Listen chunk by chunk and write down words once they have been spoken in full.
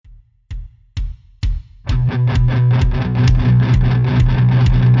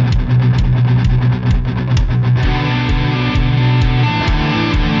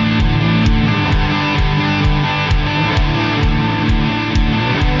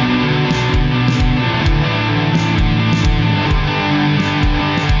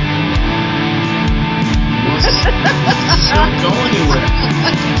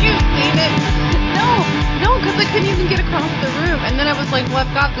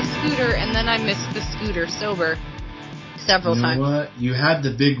the scooter, and then I missed the scooter sober several times. You know what? You had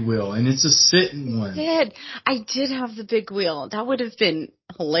the big wheel, and it's a sitting one. I did have the big wheel. That would have been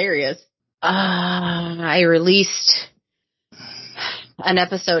hilarious. I released an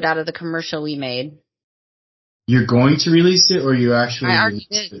episode out of the commercial we made. You're going to release it, or you actually I already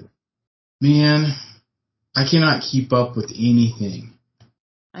released did. it? Man, I cannot keep up with anything.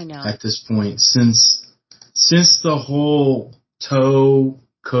 I know. At this point, since the whole toe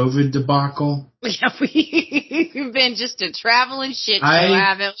COVID debacle. Yeah, we've been just a traveling shit show,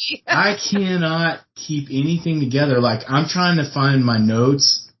 haven't we? I cannot keep anything together. Like, I'm trying to find my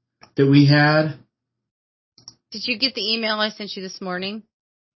notes that we had. Did you get the email I sent you this morning?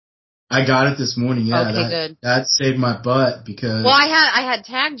 I got it this morning, yeah. Okay, good. That saved my butt because... Well, I had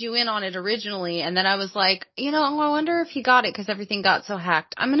tagged you in on it originally, and then I was like, I wonder if you got it because everything got so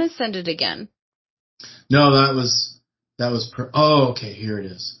hacked. I'm going to send it again. No, that was okay, here it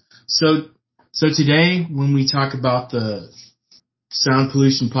is. So today, when we talk about the Sound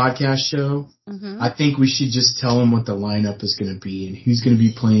Pollution Podcast show, I think we should just tell them what the lineup is going to be and who's going to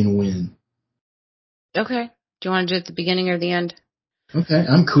be playing when. Okay. Do you want to do it at the beginning or the end? Okay,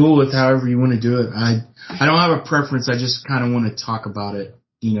 I'm cool with however you want to do it. I don't have a preference. I just kind of want to talk about it,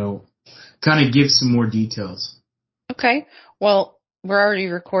 kind of give some more details. Okay. Well, we're already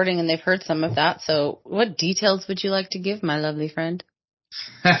recording and they've heard some of that. So what details would you like to give, my lovely friend?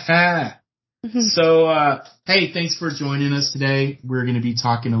 So, hey, thanks for joining us today. We're going to be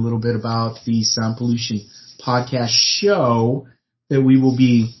talking a little bit about the Sound Pollution Podcast show that we will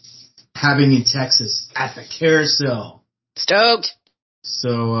be having in Texas at the Carousel. Stoked.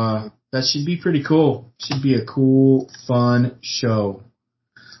 So, that should be pretty cool. Should be a cool, fun show.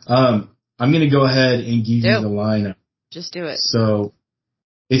 I'm going to go ahead and give you the lineup. Just do it. So,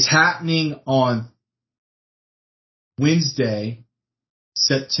 it's happening on Wednesday,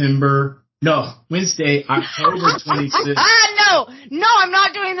 October 26th. No, I'm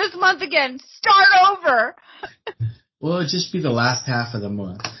not doing this month again. Start over. Well, it'll just be the last half of the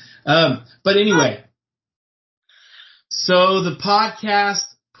month. But anyway, so the podcast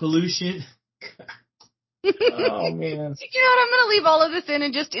pollution. Oh, man. You know what? I'm going to leave all of this in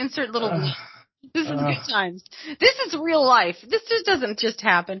and just insert little This is good times. This is real life. This just doesn't just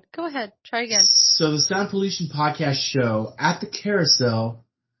happen. Go ahead. Try again. So the Sound Pollution Podcast show at the Carousel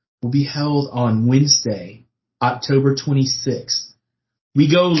will be held on Wednesday, October 26th.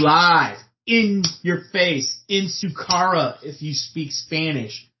 We go live in your face in Sucara if you speak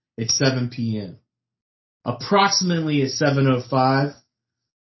Spanish at 7 p.m. Approximately at 7:05,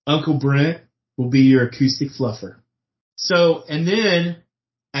 Uncle Brent will be your acoustic fluffer. So, and then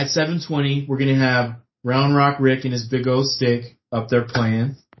at 7:20, we're going to have Round Rock Rick and his big old stick up there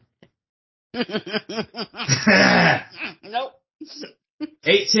playing. Nope.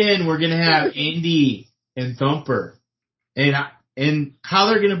 8:10, we're going to have Andy and Thumper. And how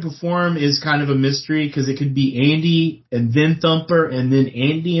they're going to perform is kind of a mystery because it could be Andy and then Thumper and then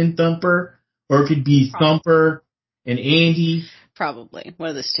Andy and Thumper, or it could be Thumper and Andy. Probably. One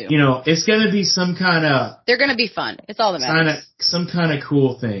of those two. It's going to be some kind of... They're going to be fun. It's all that matters. Some kind of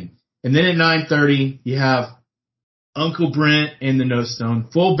cool thing. And then at 9:30, you have Uncle Brent and the No Stone,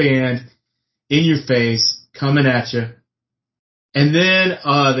 full band, in your face, coming at you. And then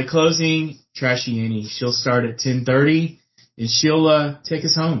the closing, Trashy Annie, she'll start at 10:30, and she'll take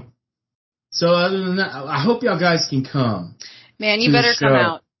us home. So other than that, I hope y'all guys can come. Man, you better come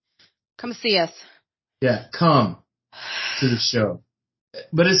out. Come see us. Yeah, come to the show.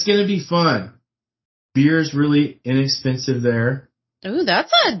 But it's going to be fun. Beer is really inexpensive there. Ooh,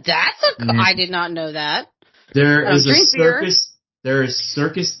 that's I did not know that. There is a circus. There is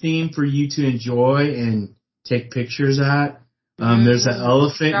circus theme for you to enjoy and take pictures at. There's an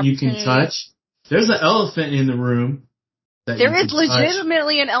elephant you can touch. There's an elephant in the room. There is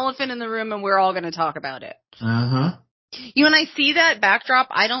legitimately an elephant in the room, and we're all going to talk about it. Uh-huh. When I see that backdrop,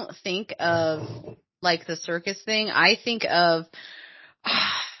 I don't think of, like, the circus thing. I think of,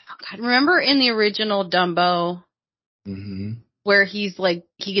 God, remember in the original Dumbo, where he's, like,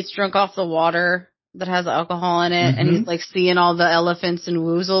 he gets drunk off the water that has alcohol in it, and he's, like, seeing all the elephants and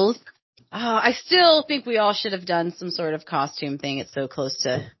woozles? I still think we all should have done some sort of costume thing. It's so close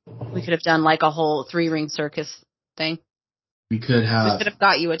to, we could have done, like, a whole 3-ring circus thing. We could have. We could have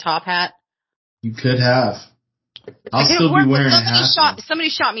got you a top hat. You could have. I'll still be wearing a hat. Somebody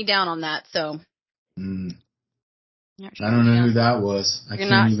shot me down on that, so. I don't know who that was. I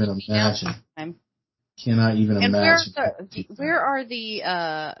can't even imagine. Cannot even imagine. Where are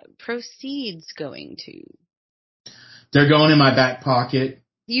the proceeds going to? They're going in my back pocket.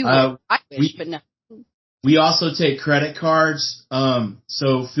 I wish, but no. We also take credit cards,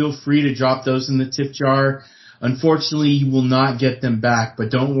 so feel free to drop those in the tip jar. Unfortunately, you will not get them back, but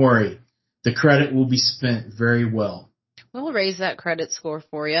don't worry. The credit will be spent very well. We'll raise that credit score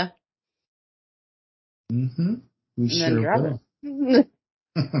for you. Mm-hmm. We sure will.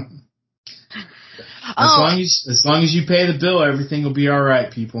 As long as you pay the bill, everything will be all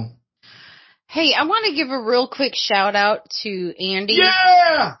right, people. Hey, I want to give a real quick shout out to Andy.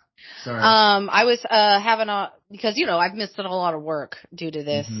 Yeah. Sorry. I was because I've missed a lot of work due to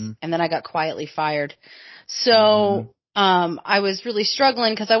this, and then I got quietly fired. So I was really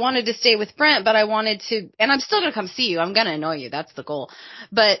struggling because I wanted to stay with Brent, but I wanted to, and I'm still gonna come see you. I'm gonna annoy you. That's the goal.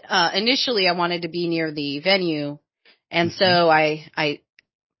 But initially, I wanted to be near the venue, and so I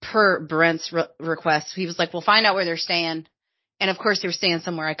per Brent's request, he was like, "Well, find out where they're staying," and of course, they were staying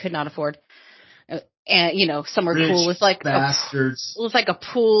somewhere I could not afford. And somewhere Rich cool with like bastards. It was like a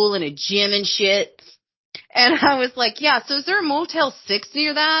pool and a gym and shit. And I was like, yeah, so is there a Motel 6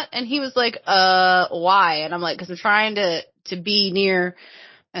 near that? And he was like, why? And I'm like, 'cause I'm trying to be near.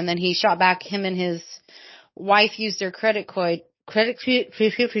 And then he shot back, him and his wife used their credit card points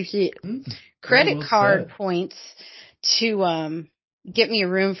to get me a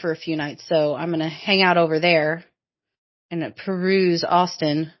room for a few nights. So I'm going to hang out over there and peruse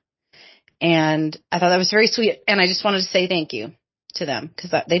Austin. And I thought that was very sweet. And I just wanted to say thank you to them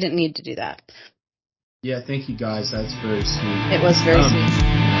because they didn't need to do that. Yeah, thank you guys. That's very sweet. It was very sweet.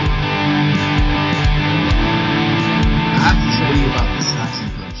 I have to tell you about the Saxon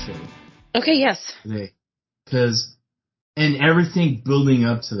Club show. Okay, yes. Today. And everything building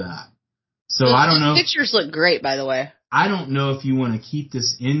up to that. So I don't know. Pictures look great, by the way. I don't know if you want to keep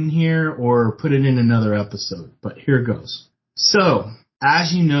this in here or put it in another episode, but here goes. So,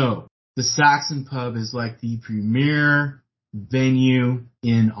 as you know, the Saxon Pub is like the premier venue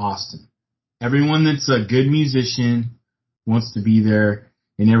in Austin. Everyone that's a good musician wants to be there,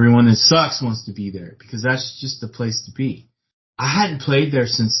 and everyone that sucks wants to be there, because that's just the place to be. I hadn't played there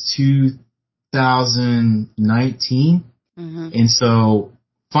since 2019, and so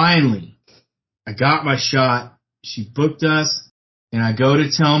finally, I got my shot. She booked us, and I go to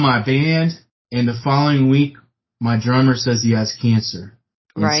tell my band, and the following week, my drummer says he has cancer.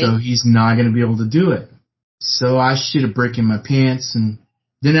 And so he's not going to be able to do it. So I shit a brick in my pants, and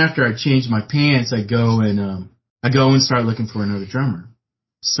then after I change my pants, I go and start looking for another drummer.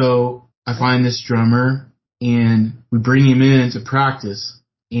 So I find this drummer, and we bring him in to practice,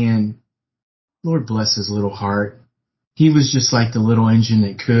 and Lord bless his little heart. He was just like the little engine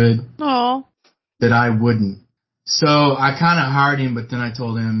that could. Aww. That I wouldn't. So I kind of hired him, but then I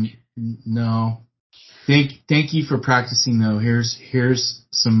told him, no. Thank you for practicing though. Here's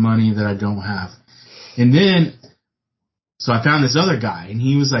some money that I don't have. And then, so I found this other guy, and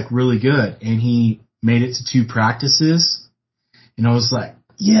he was like really good, and he made it to 2 practices, and I was like,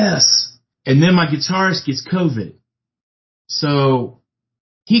 yes. And then my guitarist gets COVID, so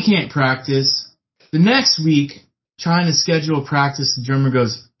he can't practice. The next week, trying to schedule a practice, the drummer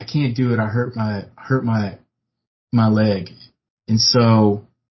goes, I can't do it. I hurt my leg. And so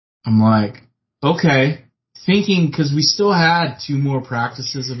I'm like, okay, thinking, because we still had 2 more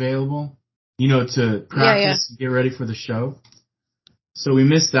practices available, to practice and get ready for the show. So we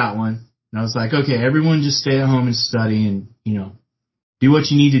missed that one. And I was like, okay, everyone just stay at home and study and, do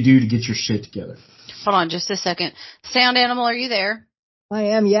what you need to do to get your shit together. Hold on just a second. Sound Animal, are you there? I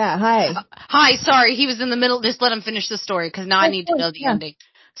am, yeah. Hi. Hi, sorry. He was in the middle. Just let him finish the story because now I need to know the ending.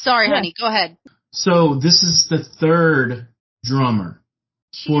 Sorry, honey. Go ahead. So this is the 3rd drummer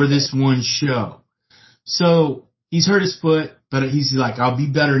for this one show. So he's hurt his foot, but he's like, I'll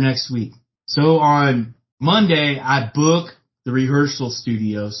be better next week. So on Monday, I book the rehearsal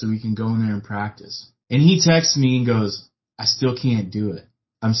studio so we can go in there and practice. And he texts me and goes, I still can't do it.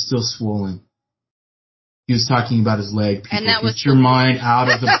 I'm still swollen. He was talking about his leg. People, and that was get your mind out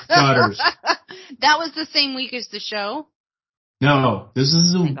of the gutters. That was the same week as the show? No, this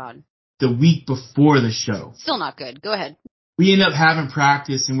is the week before the show. Still not good. Go ahead. We end up having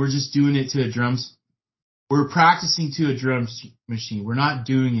practice, and we're just doing it to a drums. We're practicing to a drum machine. We're not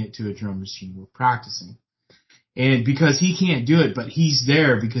doing it to a drum machine. We're practicing. And because he can't do it, but he's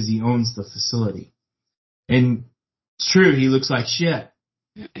there because he owns the facility. And it's true, he looks like shit.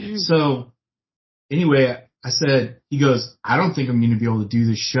 So anyway, I said, he goes, I don't think I'm going to be able to do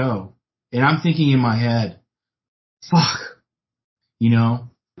this show. And I'm thinking in my head, fuck,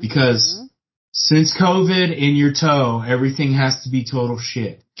 because since COVID in your toe, everything has to be total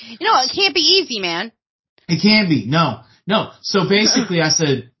shit. It can't be easy, man. It can't be. No. So basically I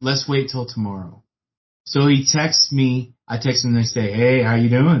said, let's wait till tomorrow. So he texts me. I text him the next day, hey, how you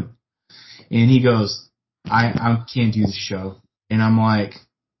doing? And he goes, I can't do the show. And I'm like,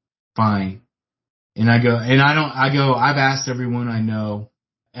 fine. And I go, I've asked everyone I know.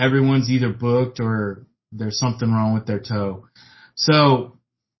 Everyone's either booked or there's something wrong with their toe. So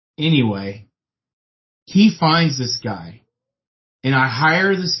anyway, he finds this guy and I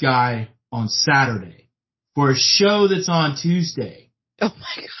hire this guy on Saturday for a show that's on Tuesday. Oh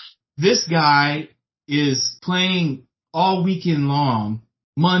my God. This guy is playing all weekend long,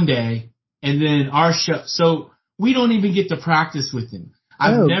 Monday, and then our show. So we don't even get to practice with him.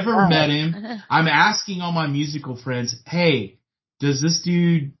 I've never met him. I'm asking all my musical friends, hey, does this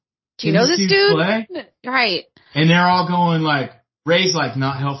dude, do you know this dude play? Right. And they're all going like, Ray's like,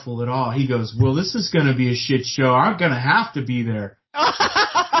 not helpful at all. He goes, well, this is going to be a shit show. I'm going to have to be there.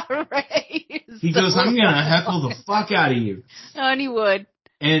 Ray. He goes, I'm going to heckle the fuck out of you. Oh, and he would.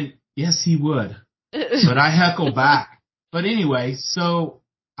 And yes, he would. But I heckle back. But anyway, so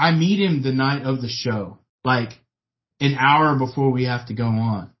I meet him the night of the show, like an hour before we have to go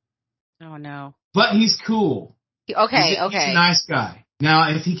on. Oh, no. But he's cool. Okay, He's a nice guy.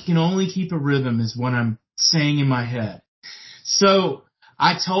 Now, if he can only keep a rhythm is what I'm saying in my head. So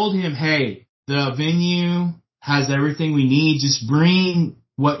I told him, hey, the venue has everything we need. Just bring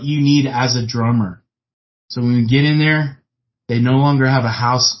what you need as a drummer. So when we get in there, they no longer have a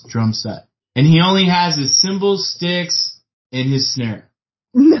house drum set. And he only has his cymbals, sticks, and his snare.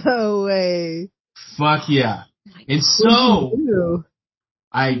 No way. Fuck yeah. And so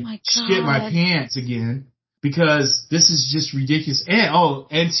I shit my pants again because this is just ridiculous.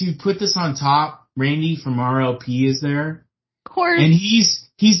 And to put this on top, Randy from RLP is there. Of course. And he's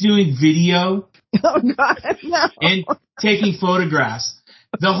doing video. Oh God, no. And taking photographs.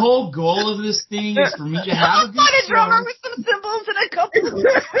 The whole goal of this thing is for me to have a good show. Drummer with some cymbals and a couple.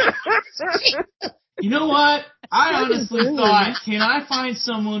 You know what? I honestly thought, can I find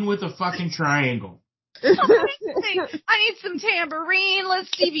someone with a fucking triangle? I need some tambourine. Let's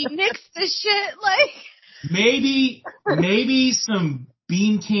see if he nicks this shit. Like maybe some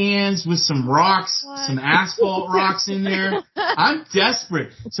bean cans with some rocks, some asphalt rocks in there. I'm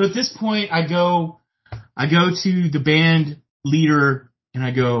desperate. So at this point, I go to the band leader and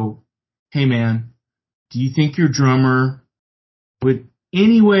I go, hey man, do you think your drummer would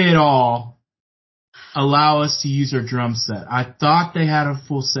any way at all allow us to use our drum set? I thought they had a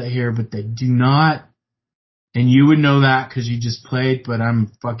full set here, but they do not. And you would know that because you just played, but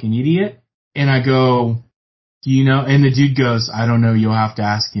I'm a fucking idiot. And I go, do you know? And the dude goes, I don't know. You'll have to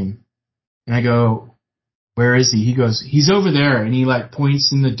ask him. And I go, where is he? He goes, he's over there. And he like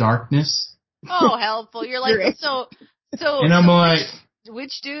points in the darkness. Oh, helpful. You're like, so. And I'm like,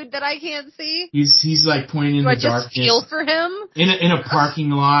 which dude that I can't see? He's like pointing in the darkness. Just feel for him? In a parking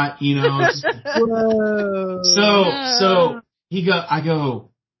lot, you know. Whoa. So I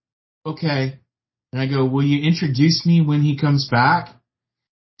go, okay. And I go, will you introduce me when he comes back?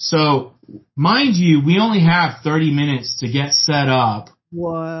 So, mind you, we only have 30 minutes to get set up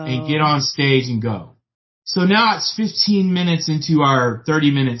and get on stage and go. So now it's 15 minutes into our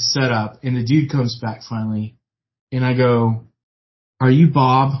 30-minute setup, and the dude comes back finally. And I go, are you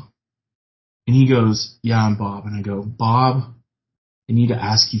Bob? And he goes, yeah, I'm Bob. And I go, Bob, I need to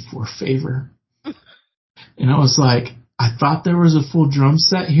ask you for a favor. And I was like, I thought there was a full drum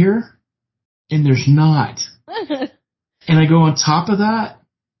set here. And there's not. And I go, on top of that,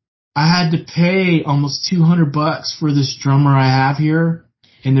 I had to pay almost $200 for this drummer I have here,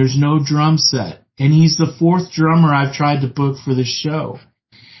 and there's no drum set. And he's the fourth drummer I've tried to book for this show.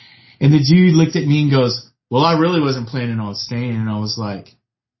 And the dude looked at me and goes, well, I really wasn't planning on staying. And I was like,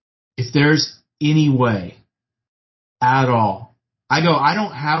 if there's any way at all, I go, I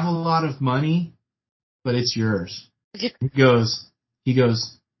don't have a lot of money, but it's yours. He goes,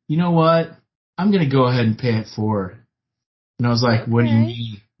 you know what? I'm going to go ahead and pay it forward. And I was like, what do you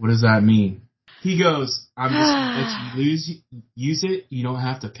mean? What does that mean? He goes, I'm just going to let you use it. You don't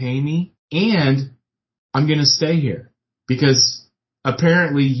have to pay me. And I'm going to stay here because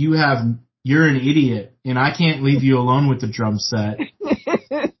apparently you're an idiot and I can't leave you alone with the drum set.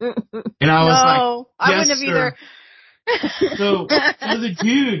 And I was like, yes, I wouldn't have either.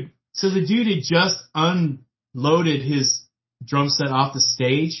 So the dude had just unloaded his drum set off the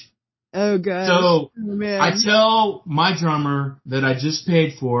stage. Oh, God. So I tell my drummer that I just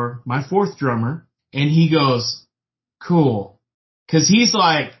paid for, my fourth drummer, and he goes, cool. Because he's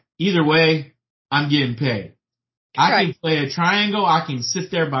like, either way, I'm getting paid. I can play a triangle, I can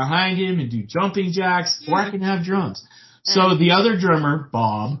sit there behind him and do jumping jacks, or I can have drums. So the other drummer,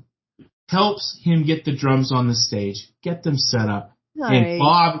 Bob, helps him get the drums on the stage, get them set up, and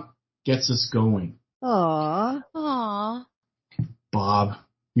Bob gets us going. Aww. Aww. Bob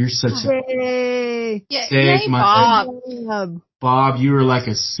You're such a Yay! save Yay, my Bob. Bob. You are like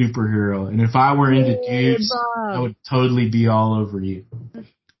a superhero, and if I were into Yay, dudes, Bob. I would totally be all over you.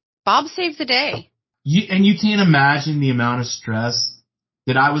 Bob saved the day. You can't imagine the amount of stress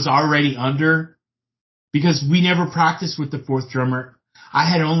that I was already under because we never practiced with the fourth drummer. I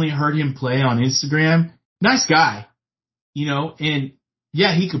had only heard him play on Instagram. Nice guy, and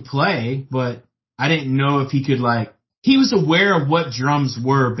yeah, he could play, but I didn't know if he could he was aware of what drums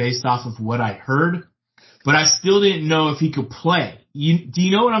were based off of what I heard, but I still didn't know if he could play. Do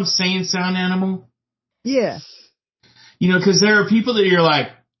you know what I'm saying, Sound Animal? Yeah. Because there are people that you're like,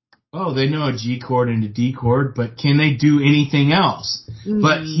 oh, they know a G chord and a D chord, but can they do anything else? Mm.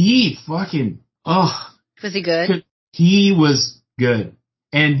 But he Was he good? He was good.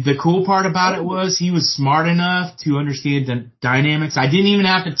 And the cool part about it was he was smart enough to understand the dynamics. I didn't even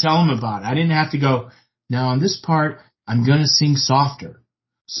have to tell him about it. I didn't have to go, now on this part, I'm going to sing softer.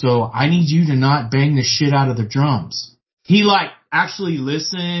 So I need you to not bang the shit out of the drums. He actually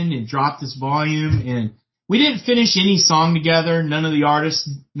listened and dropped his volume, and we didn't finish any song together. None of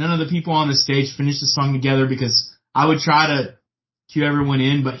the people on the stage finished the song together because I would try to cue everyone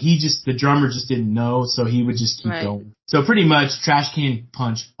in, but the drummer just didn't know, so he would just keep going. So pretty much trash can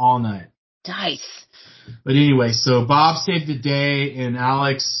punch all night. Nice. But anyway, so Bob saved the day and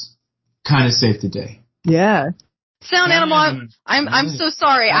Alex kind of saved the day. Yeah. Sound Animal, I'm so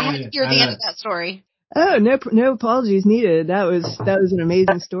sorry. I had to hear the end of that story. Oh, no apologies needed. That was an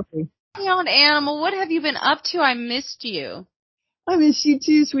amazing story. Sound Animal, what have you been up to? I missed you. I miss you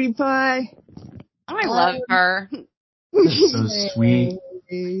too, sweetie pie. I love her. That's so sweet.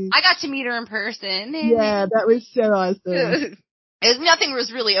 I got to meet her in person. Yeah, that was so awesome. Nothing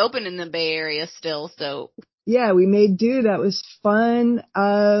was really open in the Bay Area still, so. Yeah, we made do. That was fun.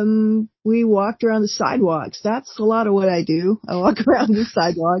 We walked around the sidewalks. That's a lot of what I do. I walk around the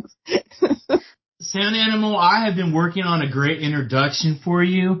sidewalks. Sound Animal, I have been working on a great introduction for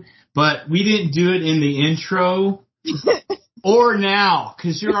you, but we didn't do it in the intro or now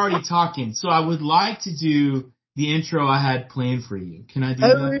because you're already talking. So I would like to do the intro I had planned for you. Can I do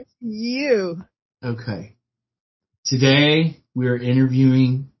that? Over to you. Okay. Today we are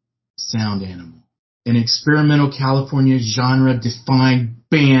interviewing Sound Animal, an experimental California genre-defined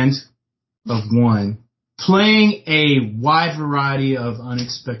band of one, playing a wide variety of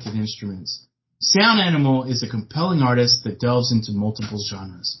unexpected instruments. Sound Animal is a compelling artist that delves into multiple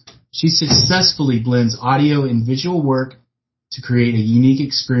genres. She successfully blends audio and visual work to create a unique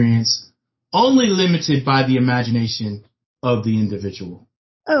experience only limited by the imagination of the individual.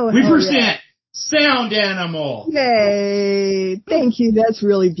 Oh, we present Sound Animal! Yay! Thank you. That's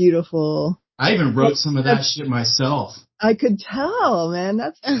really beautiful. I even wrote some of that shit myself. I could tell, man.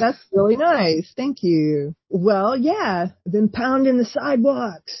 That's really nice. Thank you. Well, yeah, I've been pounding the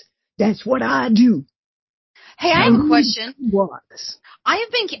sidewalks. That's what I do. Hey, I have a question. Walks. I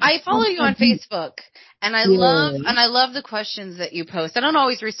follow you on Facebook, and I love the questions that you post. I don't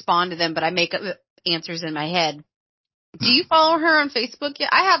always respond to them, but I make answers in my head. Do you follow her on Facebook yet?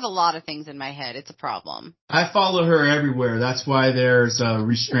 I have a lot of things in my head. It's a problem. I follow her everywhere. That's why there's a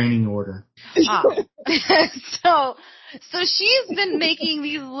restraining order. So she's been making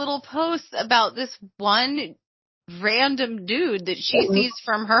these little posts about this one random dude that she sees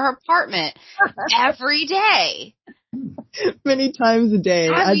from her apartment every day. Many times a day.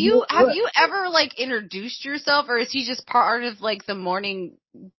 Have you ever introduced yourself, or is he just part of the morning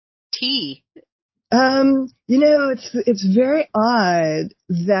tea? It's very odd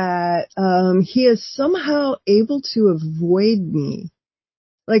that he is somehow able to avoid me.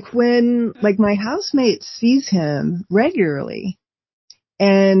 When my housemate sees him regularly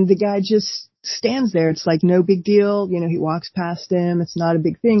and the guy just stands there, it's no big deal. He walks past him. It's not a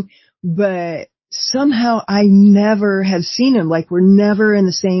big thing, but somehow I never have seen him. We're never in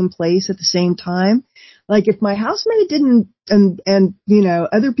the same place at the same time. If my housemate didn't, and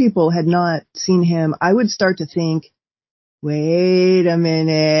other people had not seen him, I would start to think, wait a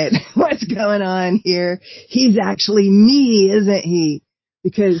minute, what's going on here? He's actually me, isn't he?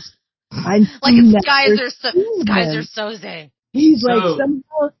 Because skies are Soze. He's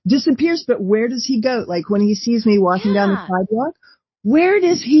somehow disappears, but where does he go? When he sees me walking down the sidewalk, where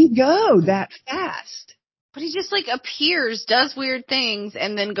does he go that fast? But he just appears, does weird things,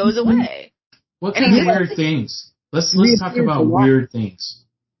 and then goes away. What kind of weird things? Let's talk about weird things.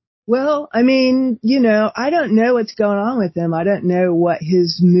 Well, I don't know what's going on with him. I don't know what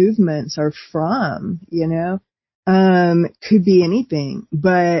his movements are from, could be anything,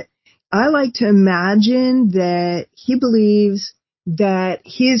 but I like to imagine that he believes that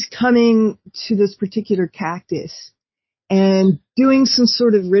he's coming to this particular cactus and doing some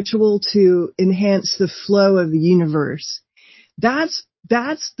sort of ritual to enhance the flow of the universe. That's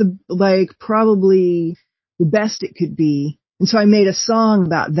the, like, probably the best it could be. And so I made a song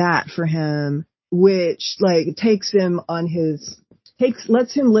about that for him, which, like, takes him on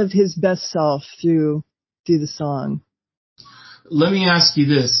lets him live his best self through the song. Let me ask you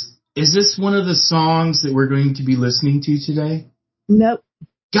this. Is this one of the songs that we're going to be listening to today? Nope.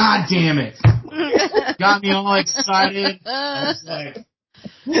 God damn it. Got me all excited. I was like,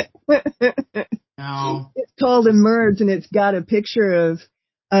 no. It's called Emerge, and it's got a picture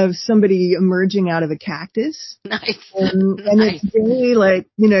of somebody emerging out of a cactus. Nice. And Nice. it's very, like,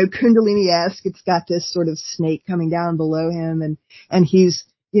 you know, Kundalini-esque. It's got this sort of snake coming down below him, and he's,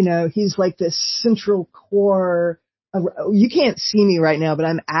 you know, he's like this central core. You can't see me right now, but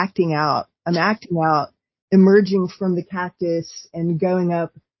I'm acting out, emerging from the cactus and going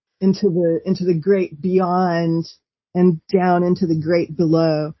up into the great beyond and down into the great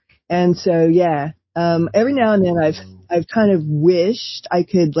below. And so, yeah, every now and then I've kind of wished I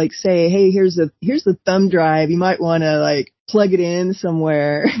could, like, say, hey, here's the thumb drive. You might want to, like, plug it in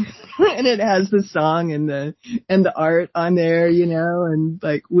somewhere. And it has the song and the art on there, you know, and,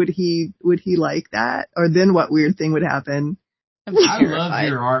 like, would he like that? Or then what weird thing would happen? I love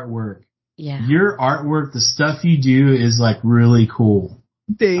your artwork. Yeah. Your artwork, the stuff you do is, like, really cool.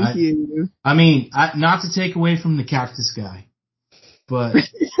 Thank you. I mean, not to take away from the cactus guy, but,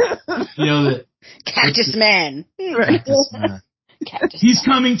 you know, that Cactus Man. Right. cactus man. Cactus He's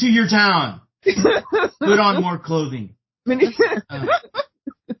Man. coming to your town. Put on more clothing.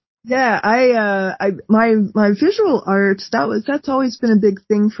 Yeah, my visual arts, that's always been a big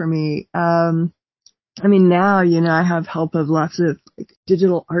thing for me. I mean, now, you know, I have help of lots of, like,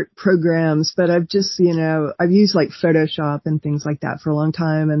 digital art programs, but I've just, you know, I've used, like, Photoshop and things like that for a long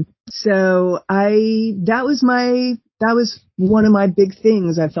time. And so that was one of my big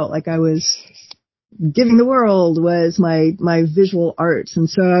things I felt like I was giving the world, was my visual arts. And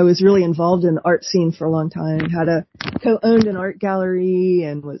so I was really involved in the art scene for a long time, co-owned an art gallery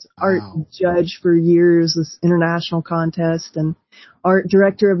and was art judge for years, this international contest, and art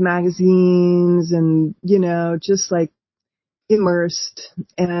director of magazines, and, you know, just, like, immersed.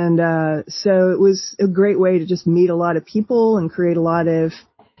 And so it was a great way to just meet a lot of people and create a lot of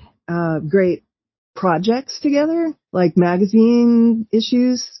great projects together, like magazine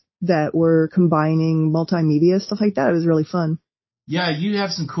issues that were combining multimedia, stuff like that. It was really fun. Yeah, you have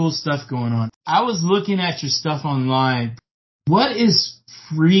some cool stuff going on. I was looking at your stuff online. What is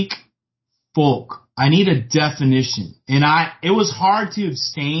freak folk? I need a definition. And it was hard to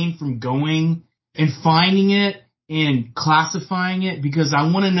abstain from going and finding it and classifying it, because I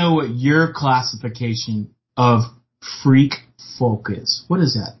want to know what your classification of freak folk is. What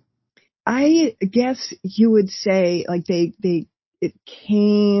is that? I guess you would say, like, it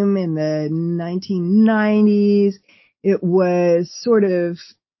came in the 1990s. It was sort of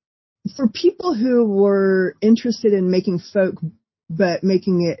for people who were interested in making folk, but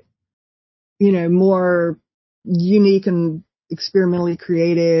making it, you know, more unique and experimentally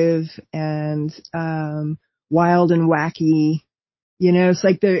creative and wild and wacky. You know, it's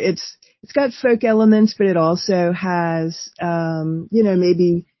like it's got folk elements, but it also has, you know,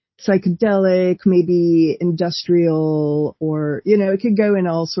 maybe psychedelic, maybe industrial, or, you know, it could go in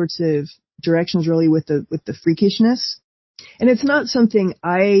all sorts of directions really with the freakishness. And it's not something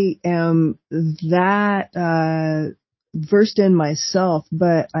I am that versed in myself,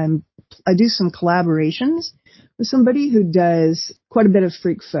 but I do some collaborations with somebody who does quite a bit of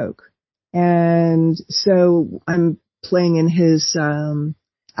freak folk. And so I'm playing in his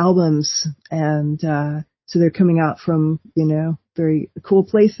albums, and so they're coming out from, you know, very cool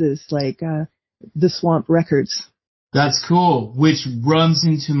places like the Swamp Records. That's cool, which runs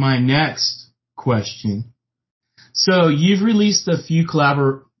into my next question. So you've released a few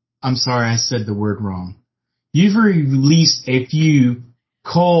I'm sorry, I said the word wrong. You've released a few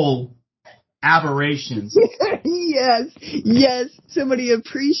collaborations. Yes, somebody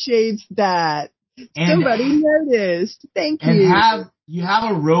appreciates that. Somebody noticed. Thank you. And you have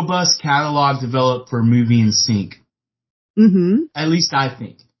a robust catalog developed for Movie in Sync. Mm-hmm. At least I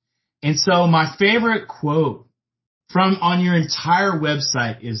think. And so my favorite quote on your entire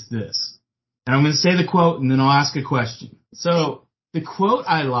website is this. And I'm going to say the quote and then I'll ask a question. So the quote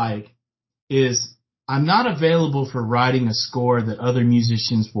I like is, "I'm not available for writing a score that other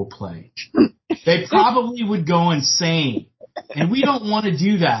musicians will play." They probably would go insane. And we don't want to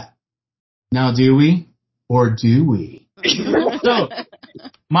do that. Now, do we? Or do we? So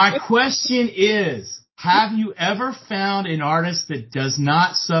my question is, have you ever found an artist that does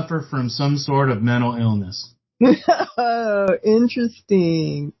not suffer from some sort of mental illness? Oh,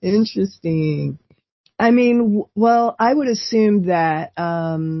 interesting. Interesting. I mean, well, I would assume that,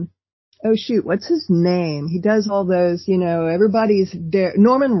 oh shoot, what's his name? He does all those, everybody's there.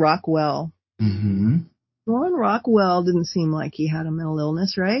 Norman Rockwell. Mm-hmm. Norman Rockwell didn't seem like he had a mental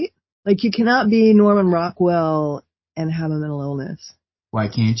illness, right? Like you cannot be Norman Rockwell and have a mental illness. Why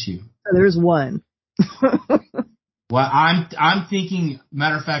can't you? So there's one. Well, I'm thinking,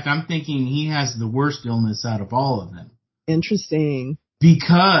 matter of fact, I'm thinking he has the worst illness out of all of them. Interesting.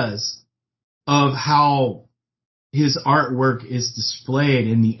 Because of how his artwork is displayed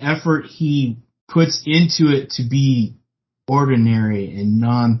and the effort he puts into it to be ordinary and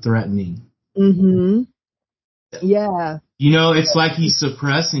non-threatening. Mm-hmm. Yeah. It's like he's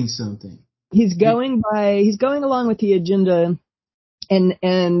suppressing something. He's going along with the agenda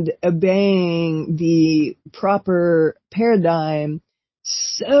and obeying the proper paradigm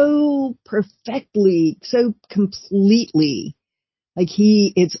so perfectly, so completely. Like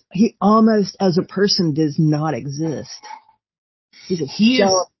he almost as a person does not exist. He's a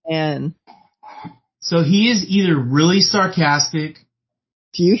shell man. So he is either really sarcastic.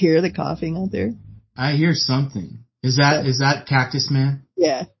 Do you hear the coughing out there? I hear something. Is that Cactus Man?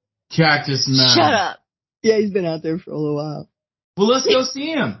 Yeah. Cactus Man. Shut up. Yeah, he's been out there for a little while. Well, let's go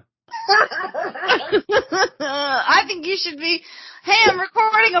see him. I think you should be, hey, I'm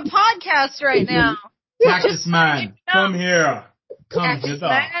recording a podcast right now. Cactus Man, come here. Come Cactus hither.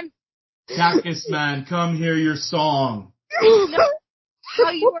 Man. Cactus Man, come hear your song.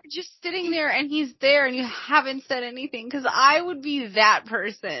 How you are just sitting there and he's there and you haven't said anything, because I would be that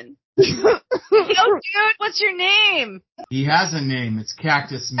person. Yo, dude, what's your name? He has a name. It's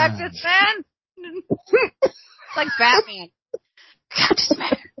Cactus Man. Cactus Man? It's like Batman. Cactus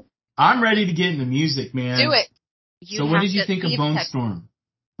Man. I'm ready to get into music, man. Do it. So what did you think of Bone Storm?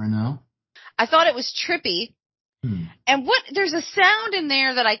 Renaud? I thought it was trippy. And there's a sound in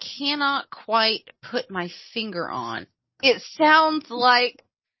there that I cannot quite put my finger on. It sounds like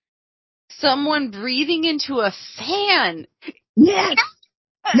someone breathing into a fan. Yeah.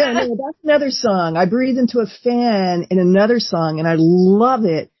 No, that's another song. I breathe into a fan in another song, and I love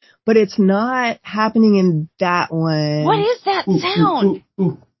it, but it's not happening in that one. What is that sound?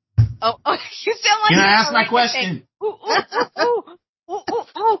 Ooh. Oh, you sound like. Can I ask my question? Ooh.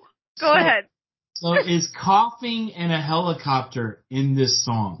 Go ahead. So is coughing in a helicopter in this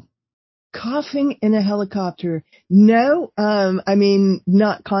song? Coughing in a helicopter? No, I mean,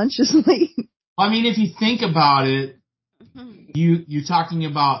 not consciously. I mean, if you think about it, you're talking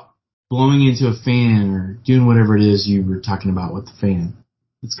about blowing into a fan or doing whatever it is you were talking about with the fan.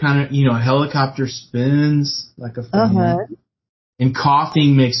 It's kind of, a helicopter spins like a fan. Uh-huh. And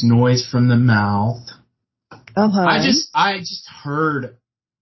coughing makes noise from the mouth. Uh-huh. I just heard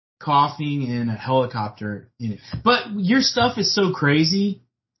coughing in a helicopter in it. But your stuff is so crazy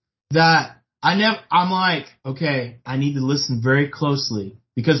that I'm like, okay, I need to listen very closely,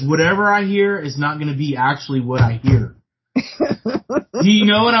 because whatever I hear is not going to be actually what I hear. Do you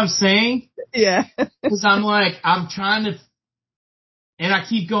know what I'm saying? Yeah. Because I'm trying to, and I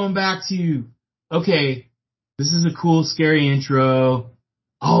keep going back to, okay, this is a cool, scary intro.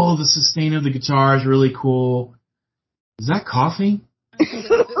 Oh, the sustain of the guitar is really cool. Is that coughing? Is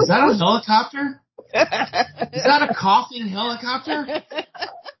that a helicopter? Is that a coughing helicopter?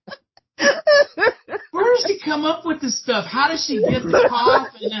 Where does she come up with this stuff? How does she get the cough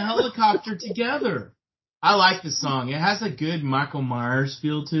and the helicopter together? I like the song. It has a good Michael Myers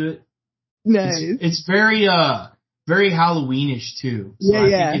feel to it. Nice. It's very very Halloweenish too. So I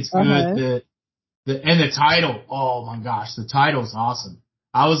think it's good that and the title. Oh my gosh, the title's awesome.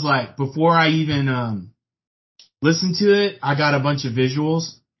 I was like, before I even listened to it, I got a bunch of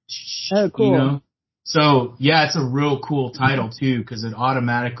visuals. Oh, cool. So yeah, it's a real cool title too, because it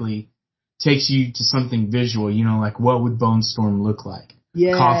automatically takes you to something visual. Like what would Bone Storm look like?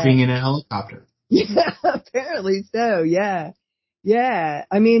 Yeah. Coughing in a helicopter. Yeah, apparently so. Yeah. Yeah.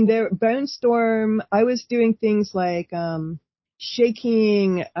 I mean, Bone Storm, I was doing things like,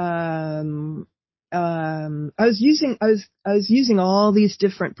 shaking, I was using all these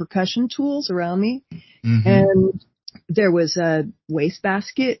different percussion tools around me. Mm-hmm. And there was a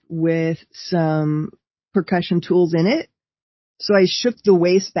wastebasket with some percussion tools in it. So I shook the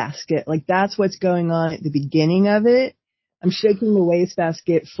wastebasket. Like that's what's going on at the beginning of it. I'm shaking the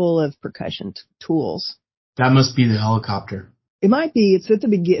wastebasket full of percussion tools. That must be the helicopter. It might be. It's at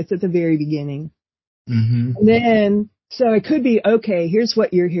the very beginning. Mm-hmm. And then, so it could be, okay, here's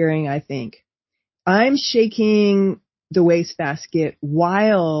what you're hearing, I think. I'm shaking the wastebasket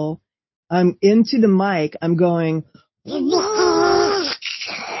while I'm into the mic. I'm going,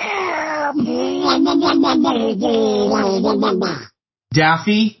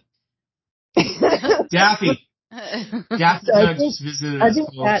 Daffy? Daffy. Daffy So Duck just visited us.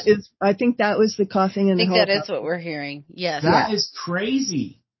 I think that was the coughing and I the think that is what we're hearing. Yes. That is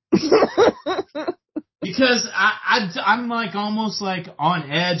crazy. Because I'm like almost like on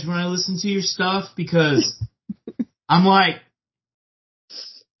edge when I listen to your stuff because I'm like,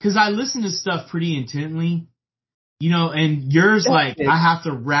 because I listen to stuff pretty intently, you know, and yours like I have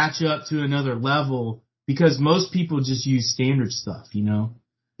to ratchet up to another level because most people just use standard stuff, you know.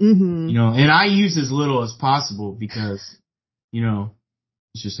 Mm-hmm. You know, and I use as little as possible because, you know,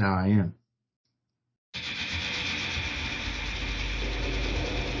 it's just how I am.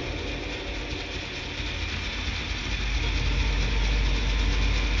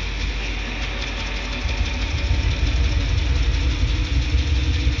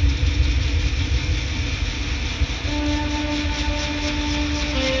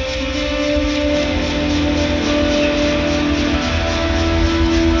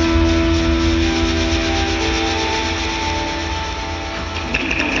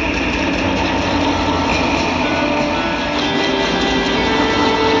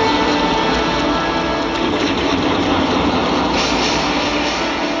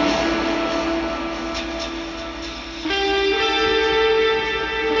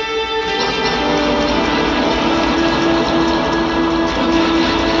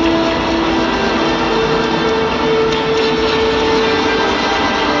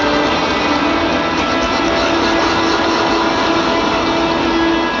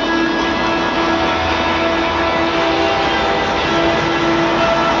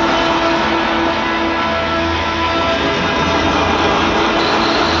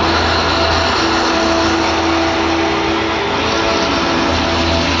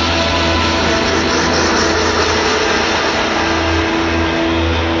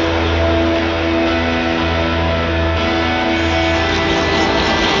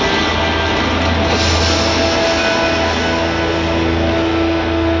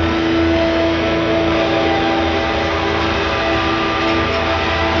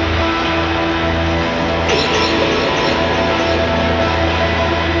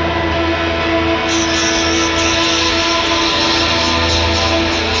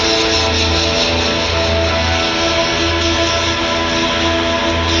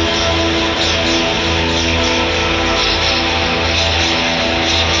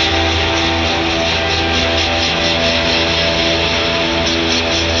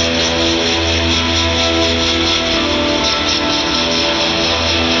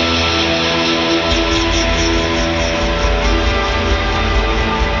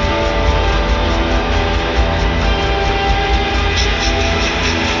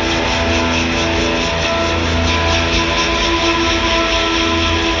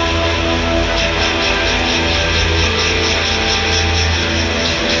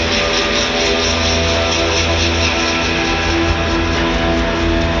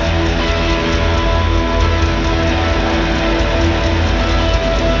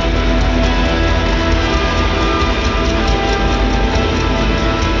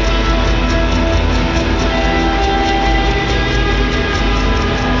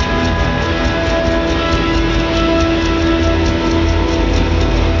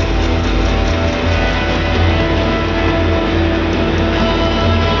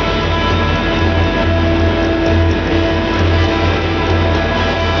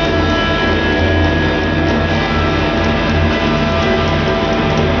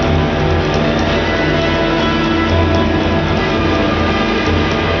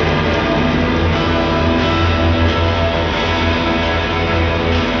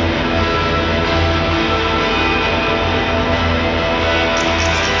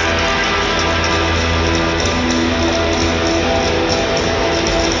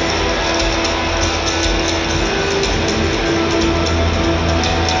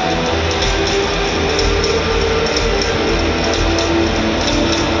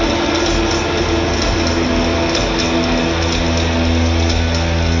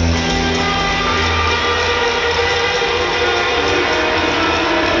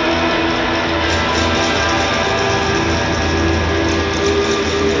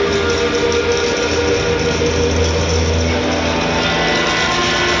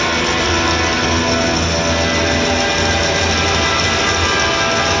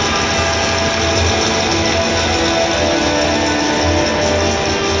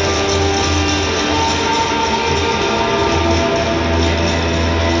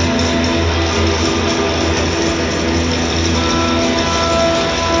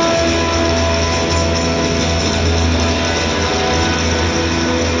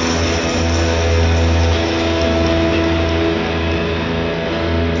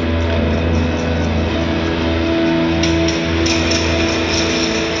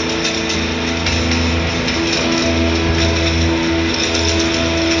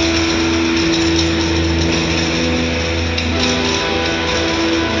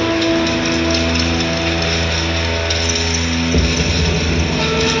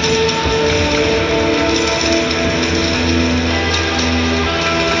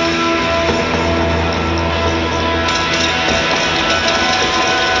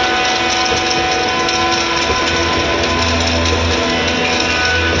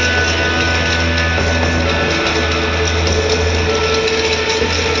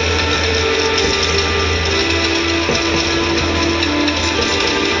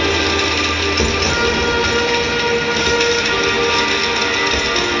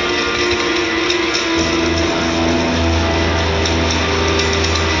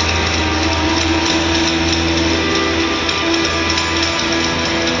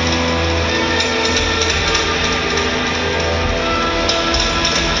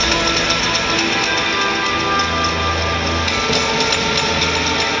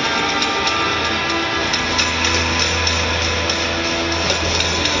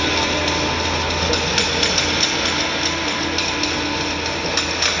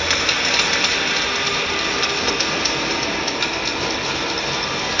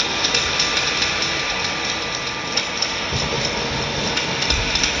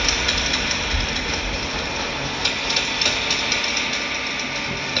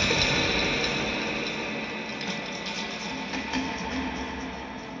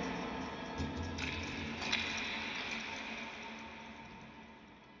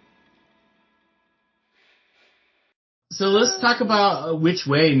 So let's talk about Which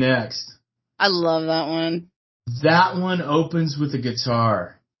Way next. I love that one. That one opens with a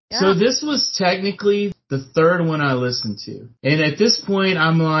guitar. Yeah. So this was technically the third one I listened to. And at this point,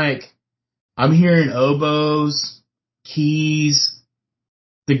 I'm like, I'm hearing oboes, keys,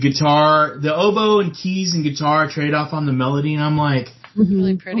 the guitar, the oboe and keys and guitar trade off on the melody. And I'm like,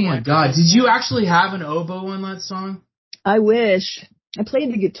 really pretty. Oh my God. Did you actually have an oboe on that song? I wish. I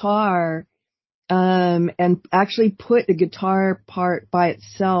played the guitar, and actually put the guitar part by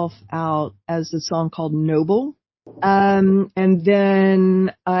itself out as a song called Noble. And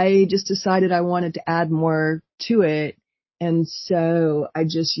then I just decided I wanted to add more to it. And so I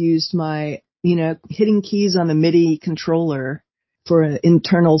just used my, hitting keys on a MIDI controller for an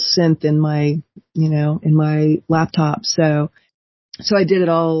internal synth in my, in my laptop. So I did it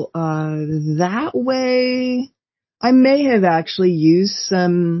all, that way. I may have actually used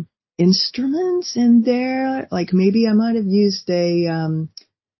some instruments in there. Like maybe I might have used a,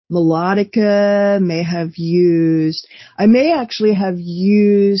 melodica, I may actually have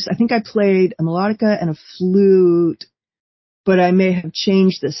used, I think I played a melodica and a flute, but I may have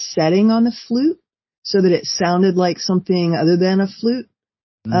changed the setting on the flute so that it sounded like something other than a flute.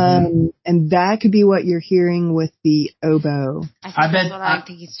 Mm-hmm. And that could be what you're hearing with the oboe. I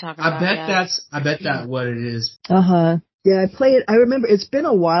think he's talking about. I bet that's what it is. Uh-huh. Yeah, I remember it's been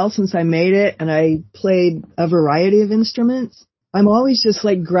a while since I made it, and I played a variety of instruments. I'm always just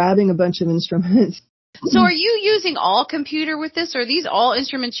like grabbing a bunch of instruments. So are you using all computer with this, or are these all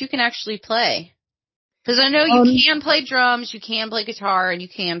instruments you can actually play? Because I know you can play drums, you can play guitar, and you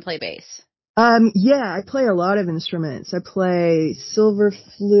can play bass. Yeah, I play a lot of instruments. I play silver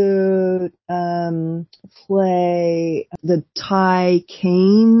flute, play the Thai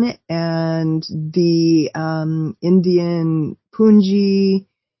cane and the Indian punji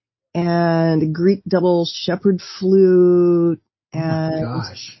and Greek double shepherd flute and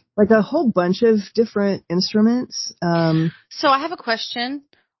like a whole bunch of different instruments. So I have a question.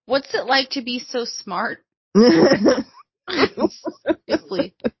 What's it like to be so smart? Please.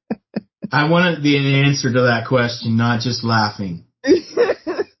 I wanted the answer to that question, not just laughing. It's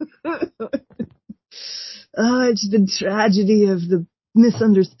the tragedy of the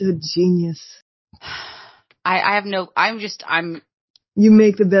misunderstood genius. You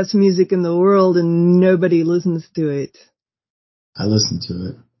make the best music in the world and nobody listens to it. I listen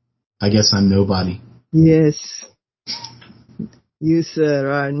to it. I guess I'm nobody. Yes. You,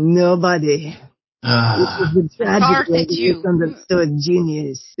 sir, are nobody. This is the tragedy of the misunderstood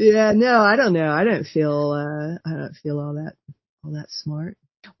genius. Yeah, no, I don't know. I don't feel all that smart.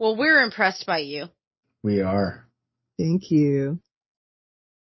 Well, we're impressed by you. We are. Thank you.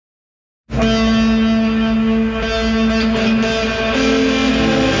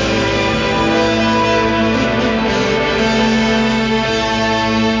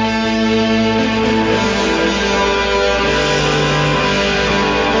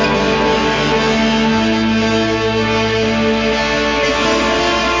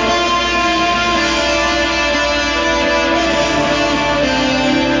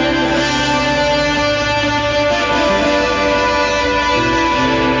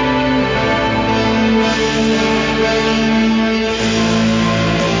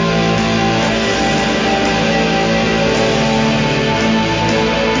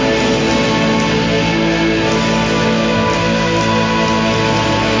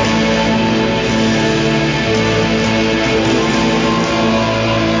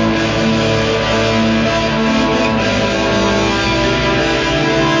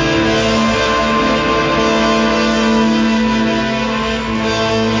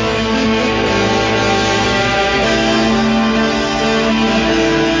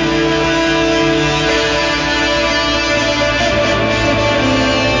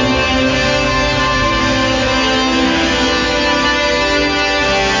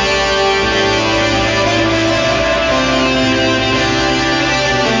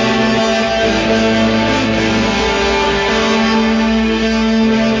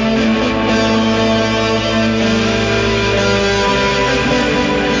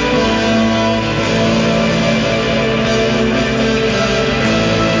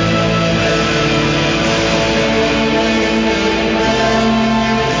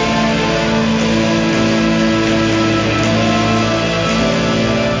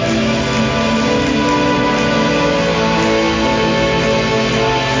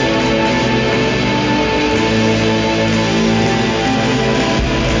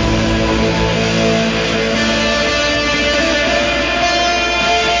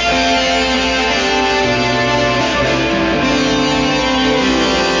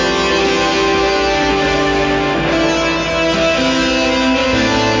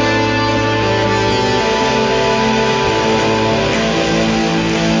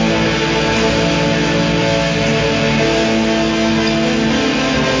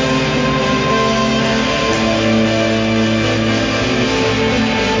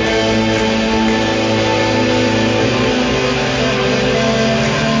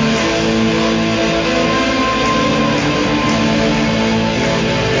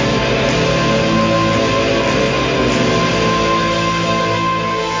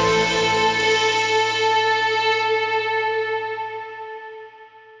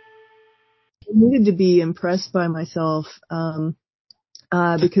 needed to be impressed by myself,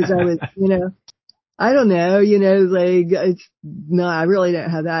 because I was, I don't know, like, no, I really don't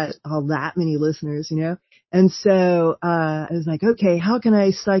have all that many listeners, And so, I was like, okay, how can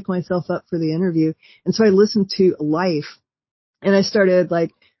I psych myself up for the interview? And so I listened to Life, and I started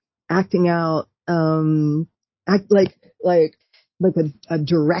like acting out, act like a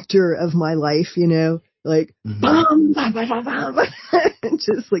director of my life, like, bum, bum, bum, bum, bum.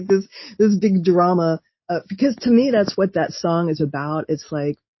 Just like this big drama, because to me, that's what that song is about. It's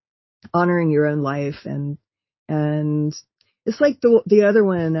like honoring your own life, and it's like the other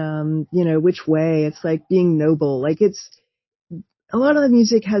one, Which Way. It's like being noble. Like, it's a lot of the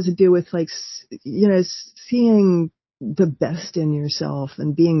music has to do with like, seeing the best in yourself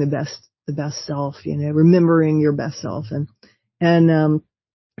and being the best self, remembering your best self, and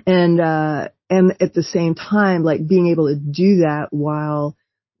at the same time, like, being able to do that while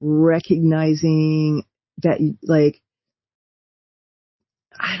recognizing that, like,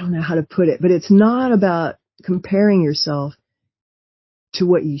 I don't know how to put it, but it's not about comparing yourself to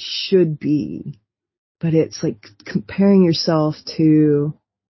what you should be, but it's like comparing yourself to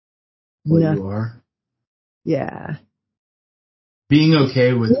what you are. Yeah. Being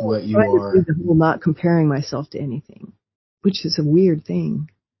okay with what you are. Not comparing myself to anything, which is a weird thing.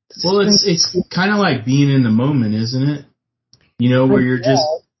 It's kind of like being in the moment, isn't it? Where you're just.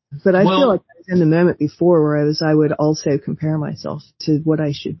 But I feel like I was in the moment before, where I would also compare myself to what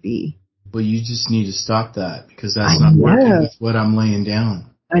I should be. Well, you just need to stop that, because that's not working with what I'm laying down.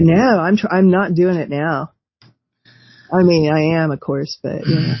 I know. I'm not doing it now. I mean, I am, of course, but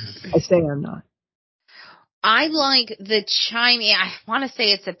I say I'm not. I like the chimey. I want to say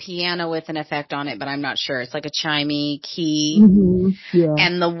it's a piano with an effect on it, but I'm not sure. It's like a chimey key. Mm-hmm. Yeah.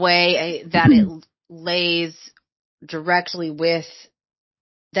 And the way that it lays directly with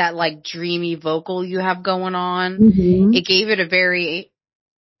that like dreamy vocal you have going on, it gave it a very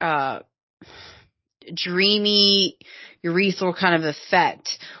dreamy, urethral kind of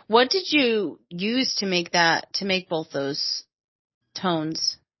effect. What did you use to make both those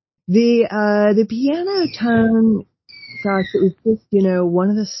tones? The piano tone, gosh, it was just, one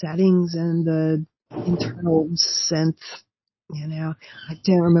of the settings and the internal synth, I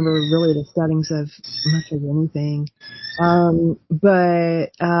don't remember really the settings of much of anything.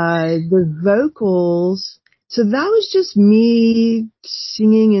 But the vocals, so that was just me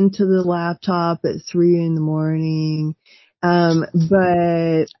singing into the laptop at 3 a.m.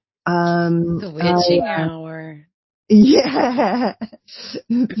 But The witching hour. Yeah.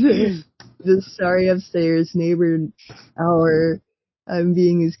 the sorry upstairs neighbor hour. I'm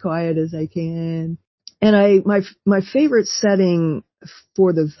being as quiet as I can. And my favorite setting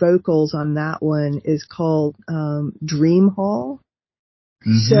for the vocals on that one is called Dream Hall.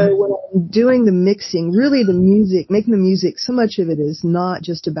 Mm-hmm. So when I'm doing the mixing, really the music, making the music, so much of it is not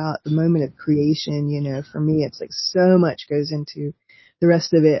just about the moment of creation, for me it's like so much goes into the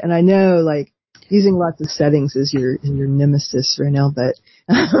rest of it. And I know, like, using lots of settings is your nemesis right now, but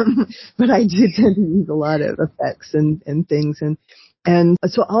I do tend to use a lot of effects and things, and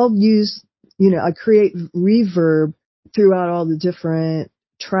so I'll use, I create reverb throughout all the different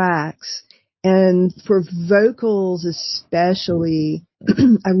tracks, and for vocals especially,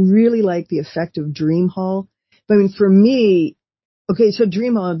 I really like the effect of Dream Hall. But I mean, for me, okay, so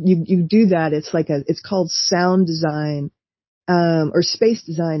Dream Hall, you do that. It's called sound design. Or space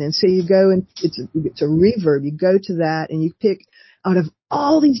design. And so you go and it's a reverb. You go to that and you pick out of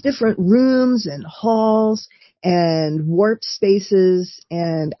all these different rooms and halls and warp spaces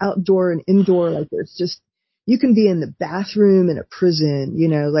and outdoor and indoor. Like, there's just, you can be in the bathroom in a prison,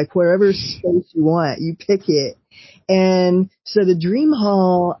 like wherever space you want, you pick it. And so the Dream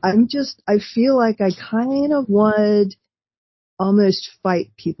Hall, I feel like I kind of would almost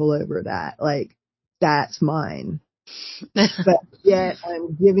fight people over that. Like, that's mine. But yet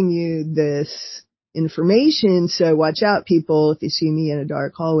I'm giving you this information, so watch out, people, if you see me in a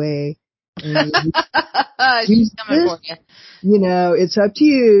dark hallway. She's coming for you. It's up to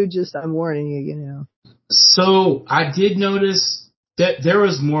you, just I'm warning you, So I did notice that there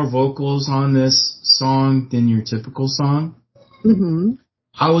was more vocals on this song than your typical song. Mm-hmm.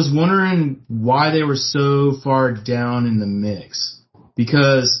 I was wondering why they were so far down in the mix,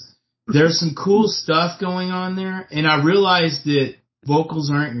 because there's some cool stuff going on there, and I realized that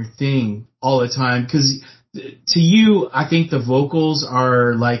vocals aren't your thing all the time, because to you, I think the vocals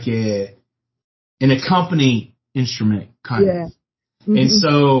are like an accompany instrument, kind of. Mm-hmm. And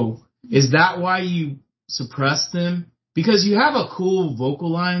so, is that why you suppress them? Because you have a cool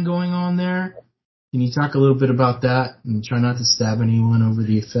vocal line going on there. Can you talk a little bit about that and try not to stab anyone over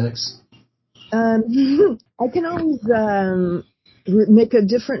the effects? I can always make a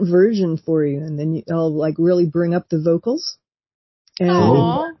different version for you, and then I'll like really bring up the vocals. And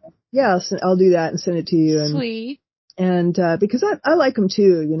so I'll do that and send it to you. And, sweet. And because I like them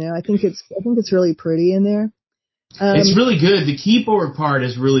too, you know, I think it's really pretty in there. It's really good. The keyboard part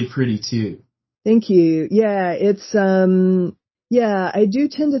is really pretty too. Thank you. Yeah, it's yeah, I do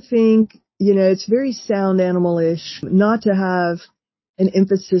tend to think, you know, it's very sound animal-ish, not to have an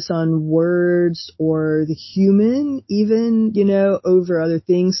emphasis on words or the human even, you know, over other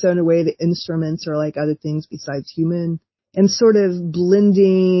things. So in a way, the instruments are like other things besides human, and sort of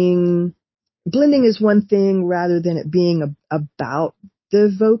blending is one thing rather than it being about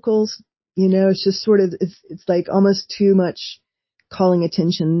the vocals. You know, it's just sort of, it's like almost too much calling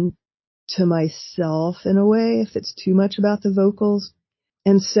attention to myself in a way if it's too much about the vocals.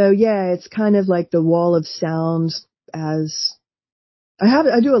 And so, yeah, it's kind of like the wall of sounds as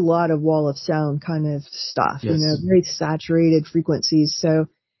I do a lot of wall of sound kind of stuff, yes. You know, very saturated frequencies. So,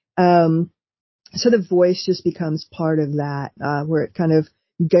 so the voice just becomes part of that, where it kind of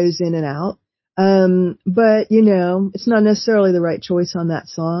goes in and out. But, you know, it's not necessarily the right choice on that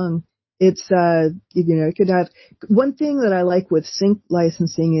song. It's, you know, it could have, one thing that I like with sync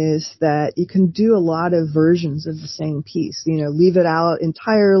licensing is that you can do a lot of versions of the same piece, you know, leave it out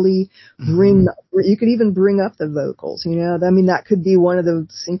entirely, you could even bring up the vocals, you know, I mean, that could be one of the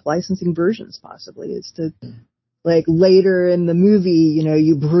sync licensing versions possibly, is to, like, later in the movie, you know,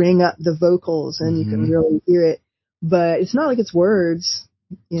 you bring up the vocals and you can really hear it, but it's not like it's words,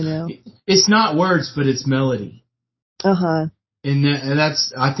 you know. It's not words, but it's melody. Uh-huh. And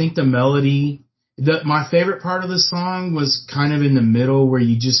that's, I think the melody, my favorite part of the song was kind of in the middle where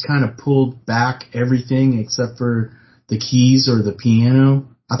you just kind of pulled back everything except for the keys or the piano.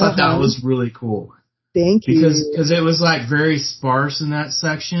 I thought that was really cool. Thank you. Because it was like very sparse in that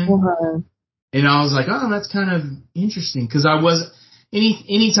section. And I was like, oh, that's kind of interesting. Because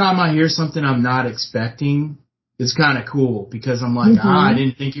anytime I hear something I'm not expecting, it's kind of cool, because I'm like, I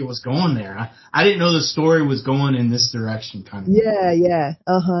didn't think it was going there. I didn't know the story was going in this direction, kind of. Yeah.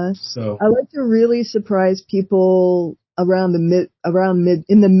 So I like to really surprise people around in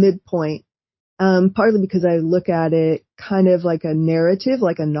the midpoint. Partly because I look at it kind of like a narrative,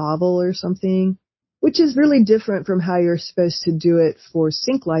 like a novel or something, which is really different from how you're supposed to do it for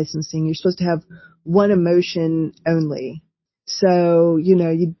sync licensing. You're supposed to have one emotion only. So, you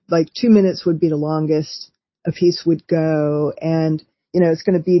know, like 2 minutes would be the longest a piece would go, and, you know, it's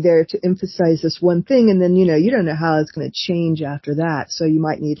going to be there to emphasize this one thing, and then, you know, you don't know how it's going to change after that. So you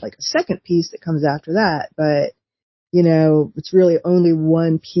might need like a second piece that comes after that, but, you know, it's really only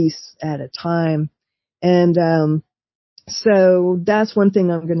one piece at a time. And, so that's one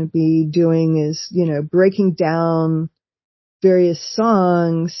thing I'm going to be doing is, you know, breaking down various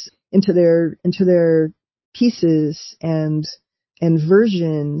songs into their pieces and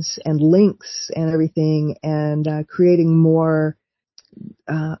versions and links and everything, and creating more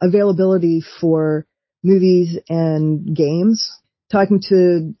availability for movies and games. Talking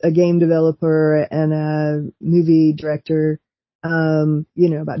to a game developer and a movie director, you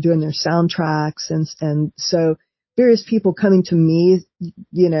know, about doing their soundtracks, and so various people coming to me,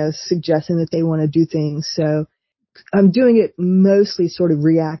 you know, suggesting that they want to do things. So I'm doing it mostly sort of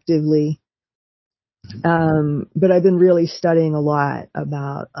reactively. But I've been really studying a lot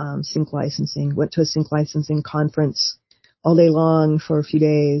about sync licensing. Went to a sync licensing conference all day long for a few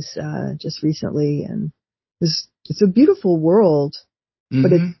days just recently, and it's a beautiful world,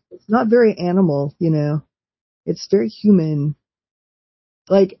 but it's not very animal, you know. It's very human.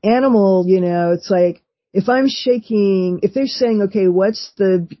 Like animal, you know, it's like if they're saying, okay, what's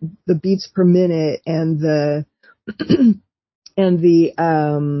the beats per minute and the and the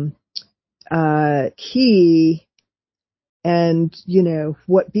key, and, you know,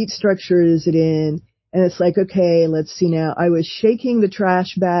 what beat structure is it in? And it's like, okay, let's see now. I was shaking the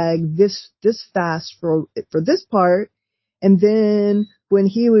trash bag this fast for this part. And then when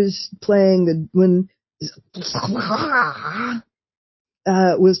he was playing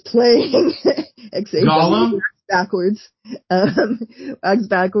was playing Gollum backwards,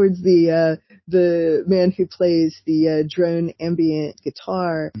 backwards, the man who plays the drone ambient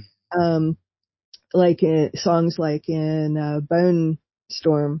guitar, like in songs like in Bone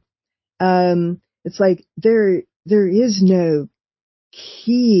Storm, it's like there is no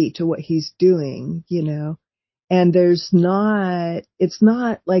key to what he's doing, you know, and it's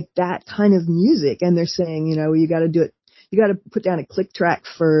not like that kind of music. And they're saying, you know, you got to do it, you got to put down a click track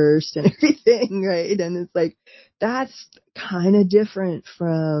first and everything, right? And it's like, that's kind of different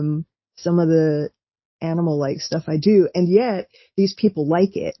from some of the animal-like stuff I do, and yet these people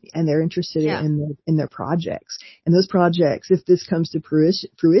like it and they're interested in their projects. And those projects, if this comes to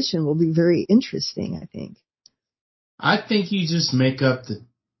fruition, will be very interesting, I think. I think you just make up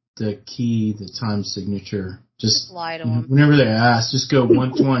the key, the time signature. Just lie to them. Whenever they ask, just go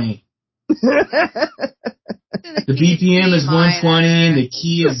 120. The BPM is 120 and the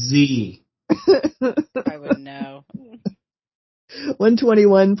key is Z. I would know.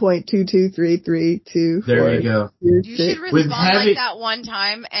 121.22332. There you go. You should respond like that one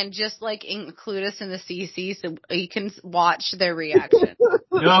time and just like include us in the CC so you can watch their reaction.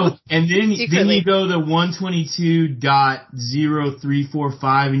 No, and then you go to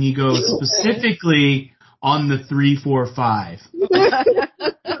 122.0345 and you go specifically on the 345.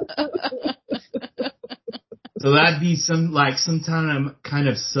 So that'd be some kind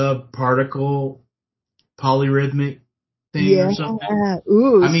of subparticle polyrhythmic thing or something.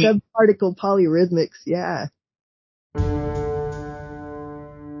 Ooh, subparticle polyrhythmics, yeah.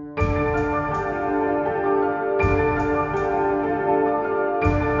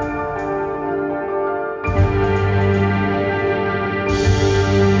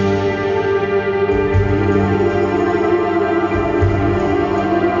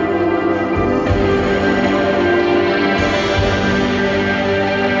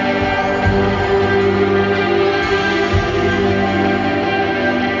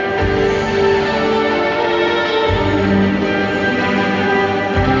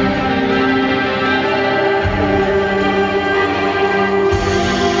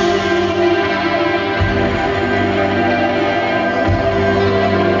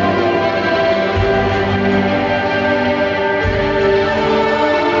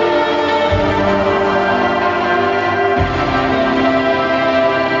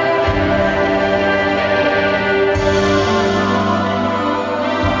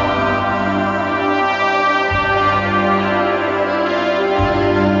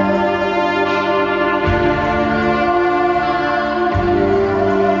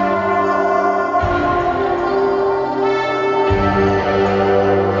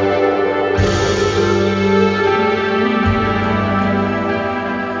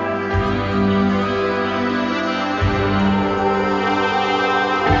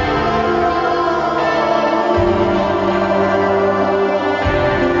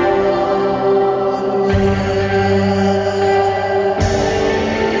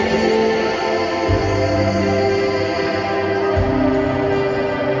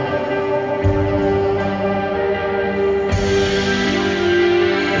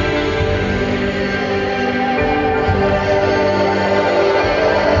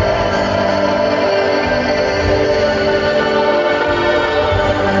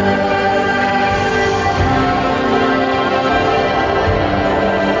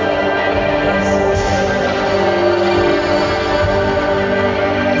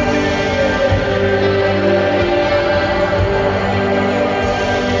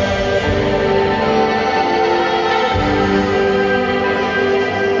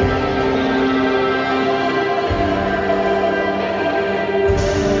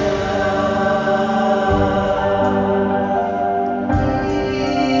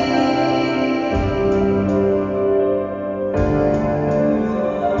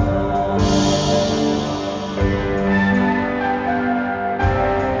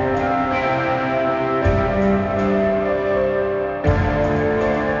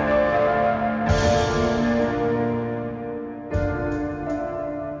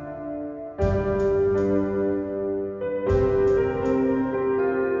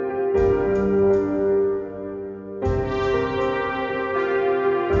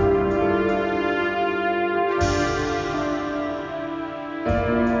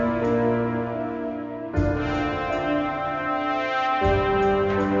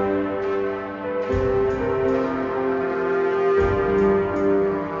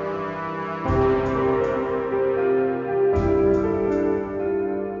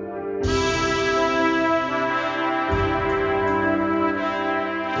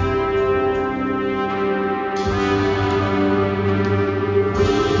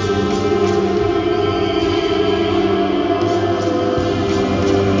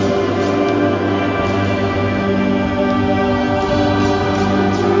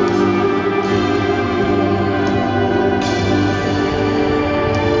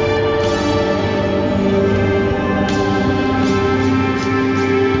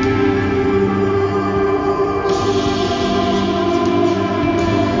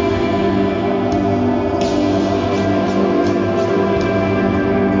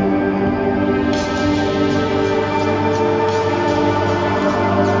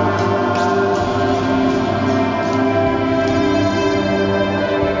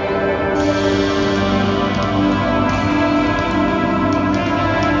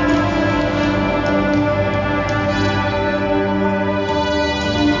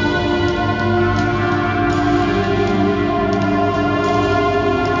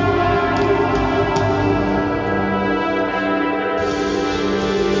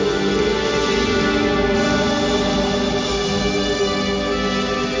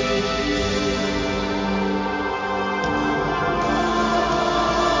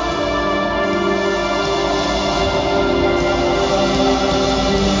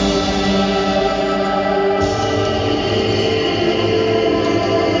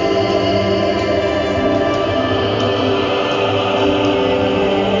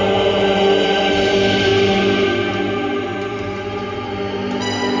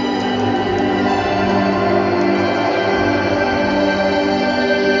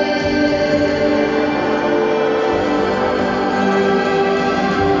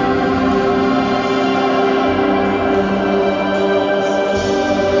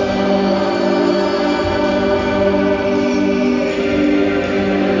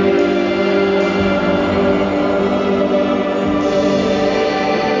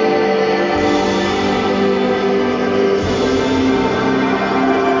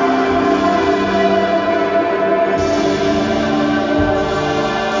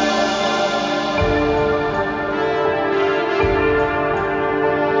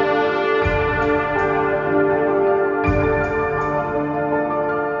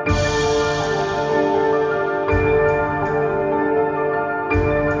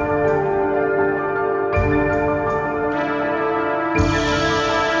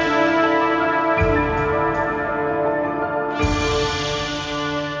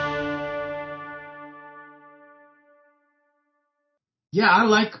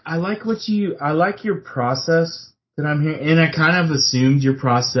 Yeah, I like your process that I'm hearing, and I kind of assumed your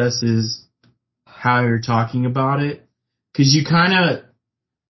process is how you're talking about it, because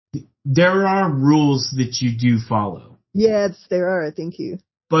there are rules that you do follow. Yes, there are. Thank you.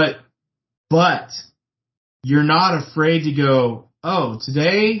 But you're not afraid to go, oh,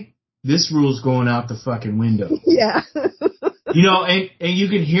 today this rule's going out the fucking window. Yeah. And you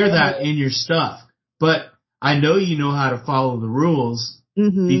can hear that in your stuff. But I know you know how to follow the rules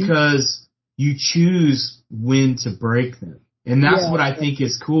because you choose when to break them. And that's what I think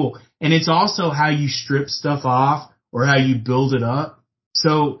is cool. And it's also how you strip stuff off or how you build it up.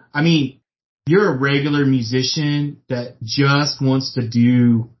 So, I mean, you're a regular musician that just wants to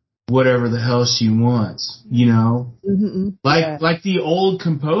do whatever the hell she wants, Like the old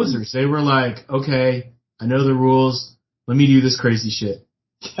composers, they were like, okay, I know the rules. Let me do this crazy shit.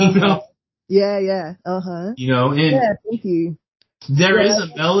 Yeah, yeah. Uh-huh. And thank you. there is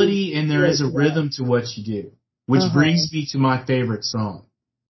a melody and there is a rhythm to what you do, which brings me to my favorite song.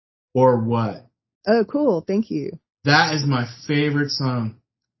 Or What. Oh, cool. Thank you. That is my favorite song.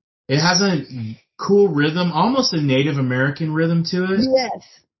 It has a cool rhythm, almost a Native American rhythm to it. Yes.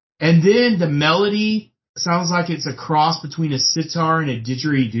 And then the melody sounds like it's a cross between a sitar and a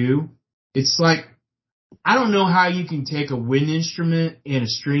didgeridoo. It's like, I don't know how you can take a wind instrument and a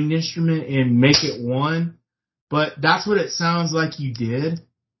stringed instrument and make it one, but that's what it sounds like you did.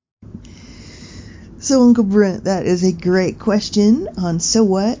 So, Uncle Brent, that is a great question on So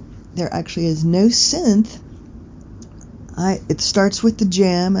What. There actually is no synth. It starts with the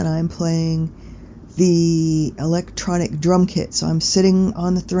jam, and I'm playing the electronic drum kit. So I'm sitting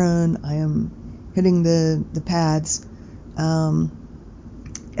on the throne. I am hitting the pads, and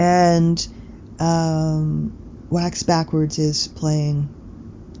Wax Backwards is playing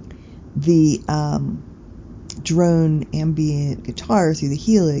the drone ambient guitar through the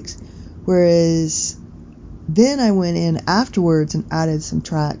Helix, whereas then I went in afterwards and added some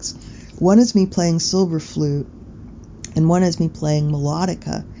tracks. One is me playing silver flute, and one is me playing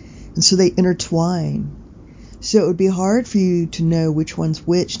melodica, and so they intertwine. So it would be hard for you to know which one's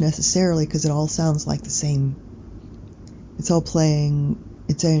which necessarily, because it all sounds like the same. It's all playing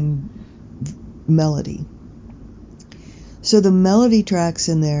its own melody. So the melody tracks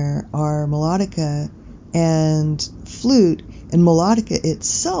in there are melodica and flute, and melodica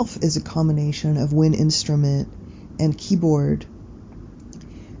itself is a combination of wind instrument and keyboard,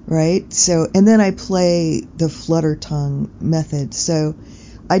 right? So, and then I play the flutter tongue method. So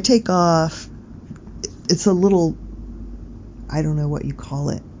I take off, it's a little, I don't know what you call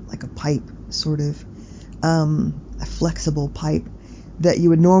it, like a pipe, sort of, a flexible pipe that you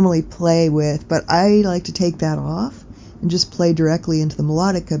would normally play with, but I like to take that off and just play directly into the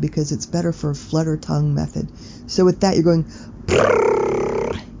melodica because it's better for a flutter tongue method. So with that, you're going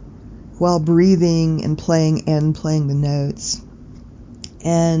while breathing and playing the notes.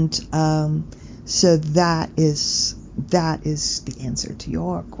 And so that is the answer to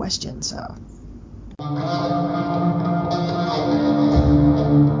your question. So.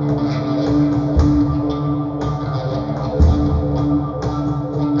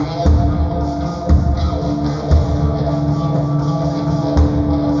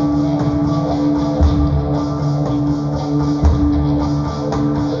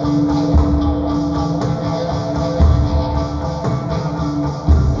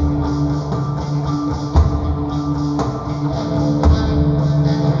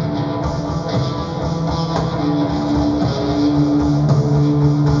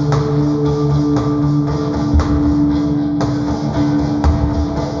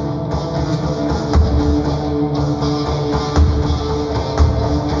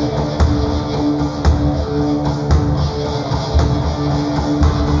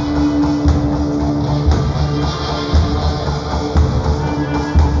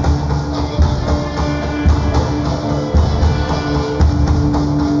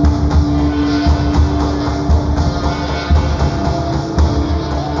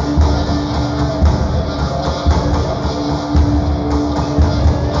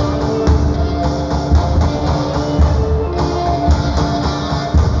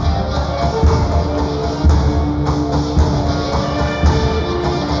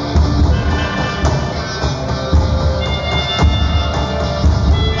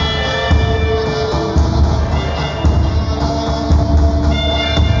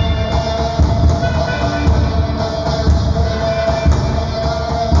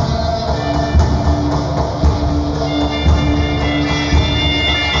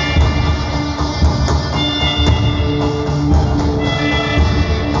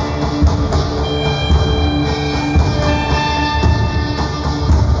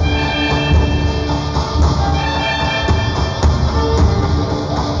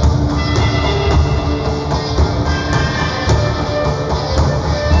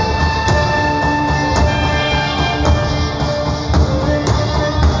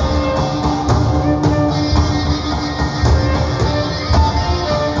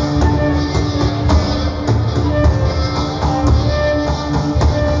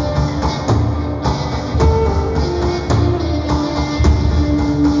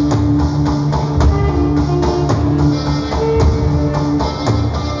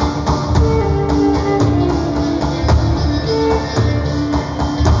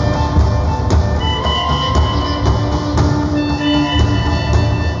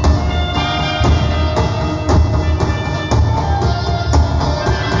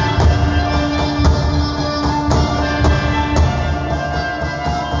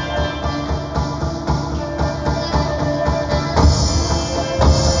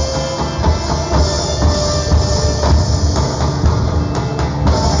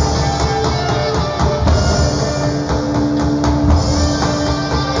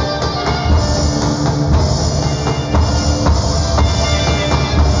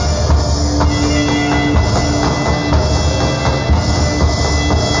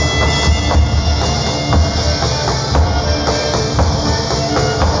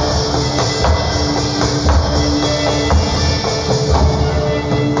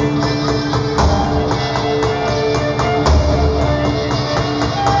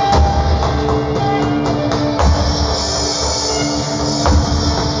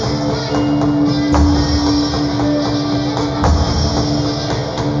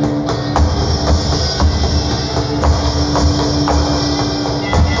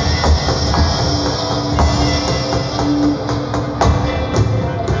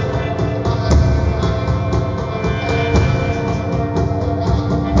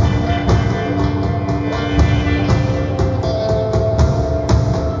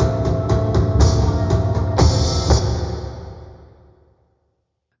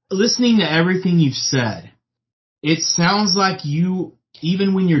 listening to everything you've said, it sounds like you,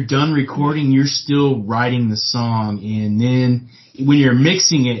 even when you're done recording, you're still writing the song, and then when you're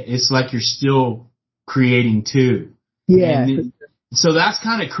mixing it, it's like you're still creating too. Yeah. So that's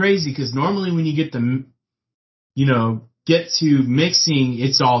kind of crazy, because normally when you get get to mixing,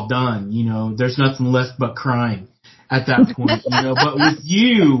 it's all done. There's nothing left but crying at that point. But with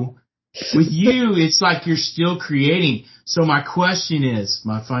you, it's like you're still creating. So my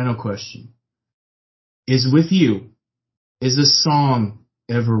final question is, with you, is a song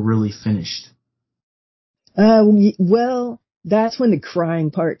ever really finished? Well, that's when the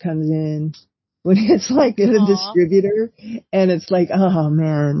crying part comes in. When it's like a distributor and it's like, oh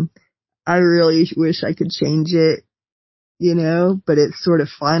man, I really wish I could change it, but it's sort of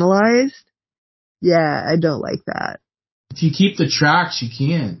finalized. Yeah, I don't like that. If you keep the tracks, you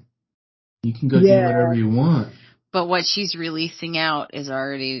can. You can go do whatever you want. But what she's releasing out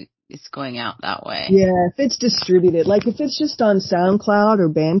it's going out that way. Yeah, if it's distributed, like if it's just on SoundCloud or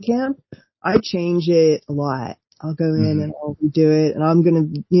Bandcamp, I change it a lot. I'll go in and I'll redo it, and I'm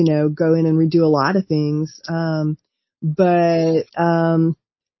going to, go in and redo a lot of things. But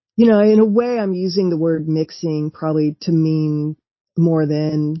in a way, I'm using the word mixing probably to mean more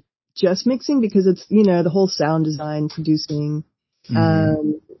than just mixing, because it's, the whole sound design, producing,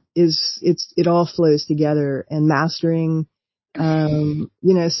 it all flows together, and mastering, so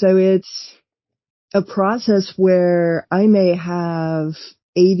it's a process where I may have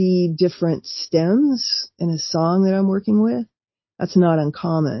 80 different stems in a song that I'm working with. That's not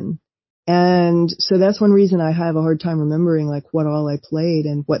uncommon. And so that's one reason I have a hard time remembering like what all I played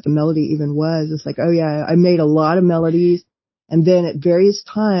and what the melody even was. It's like, oh yeah, I made a lot of melodies, and then at various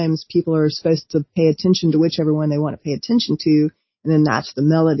times people are supposed to pay attention to whichever one they want to pay attention to, and then that's the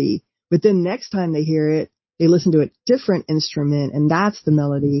melody. But then next time they hear it, they listen to a different instrument, and that's the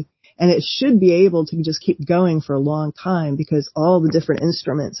melody. And it should be able to just keep going for a long time, because all the different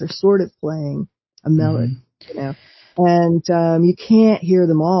instruments are sort of playing a melody, and you can't hear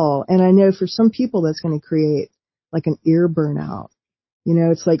them all. And I know for some people that's going to create like an ear burnout.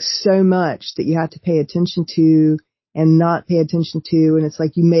 It's like so much that you have to pay attention to and not pay attention to. And it's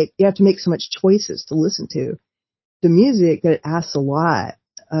like you have to make so much choices to listen to. The music that asks a lot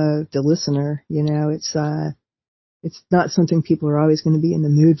of the listener, it's not something people are always going to be in the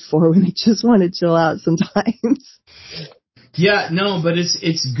mood for when they just want to chill out sometimes. Yeah, no, but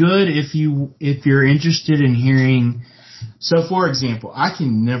it's good if you're interested in hearing. So, for example, I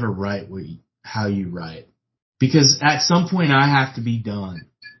can never write how you write, because at some point I have to be done,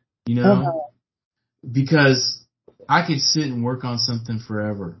 because I could sit and work on something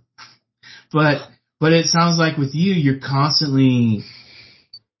forever. But it sounds like with you, you're constantly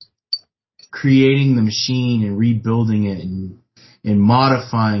creating the machine and rebuilding it and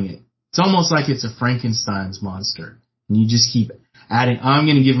modifying it. It's almost like it's a Frankenstein's monster. And you just keep adding, I'm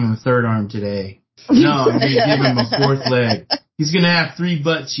going to give him a third arm today. No, I'm going to give him a fourth leg. He's going to have 3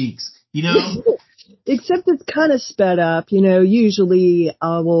 butt cheeks, Except it's kind of sped up, usually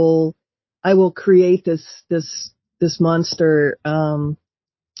I will create this monster,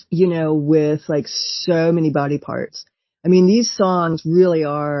 with like so many body parts. I mean, these songs really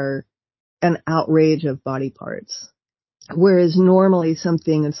are an outrage of body parts. Whereas normally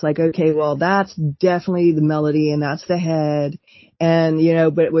something, it's like, okay, well, that's definitely the melody and that's the head. And,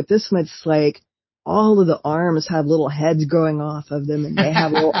 but with this one, it's like all of the arms have little heads growing off of them, and they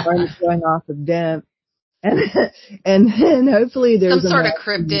have little arms growing off of them. And then hopefully there's some sort of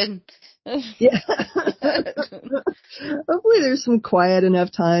cryptid. Yeah. Hopefully there's some quiet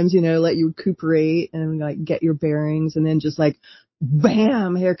enough times, let you recuperate and like get your bearings, and then just like,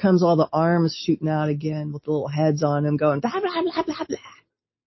 bam, here comes all the arms shooting out again with the little heads on them going blah, blah, blah, blah, blah.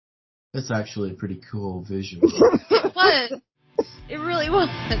 That's actually a pretty cool visual. It was. It really was.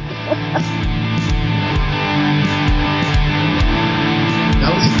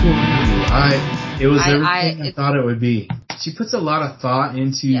 That was a cool interview. It was everything I thought it would be. She puts a lot of thought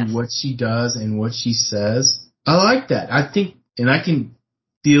into what she does and what she says. I like that. I think, and I can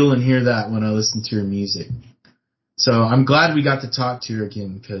feel and hear that when I listen to her music. So I'm glad we got to talk to her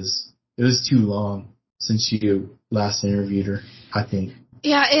again, because it was too long since you last interviewed her, I think.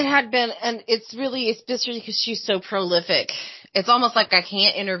 Yeah, it had been, and it's just really because she's so prolific. It's almost like I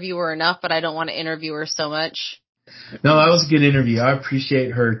can't interview her enough, but I don't want to interview her so much. No, that was a good interview. I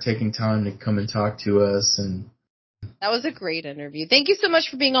appreciate her taking time to come and talk to us. And that was a great interview. Thank you so much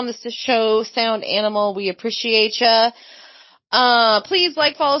for being on this show, Sound Animal. We appreciate you. Please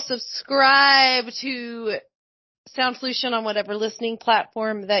like, follow, subscribe to Soundflution on whatever listening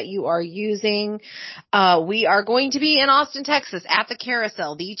platform that you are using. We are going to be in Austin, Texas at the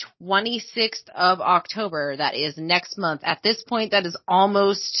Carousel the 26th of October. That is next month. At this point, that is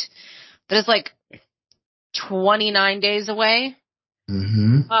like 29 days away.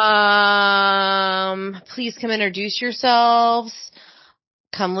 Mm-hmm. Please come introduce yourselves.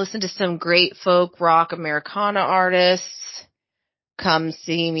 Come listen to some great folk rock Americana artists. Come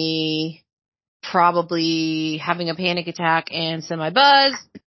see me probably having a panic attack and semi-buzz.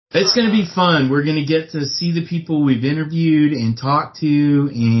 It's going to be fun. We're going to get to see the people we've interviewed and talked to,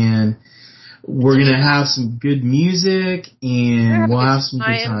 and we're going to have some good music, and we'll have some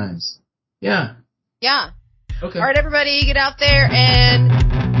good times. Yeah. Yeah. Okay. All right, everybody, get out there and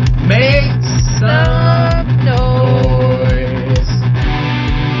make some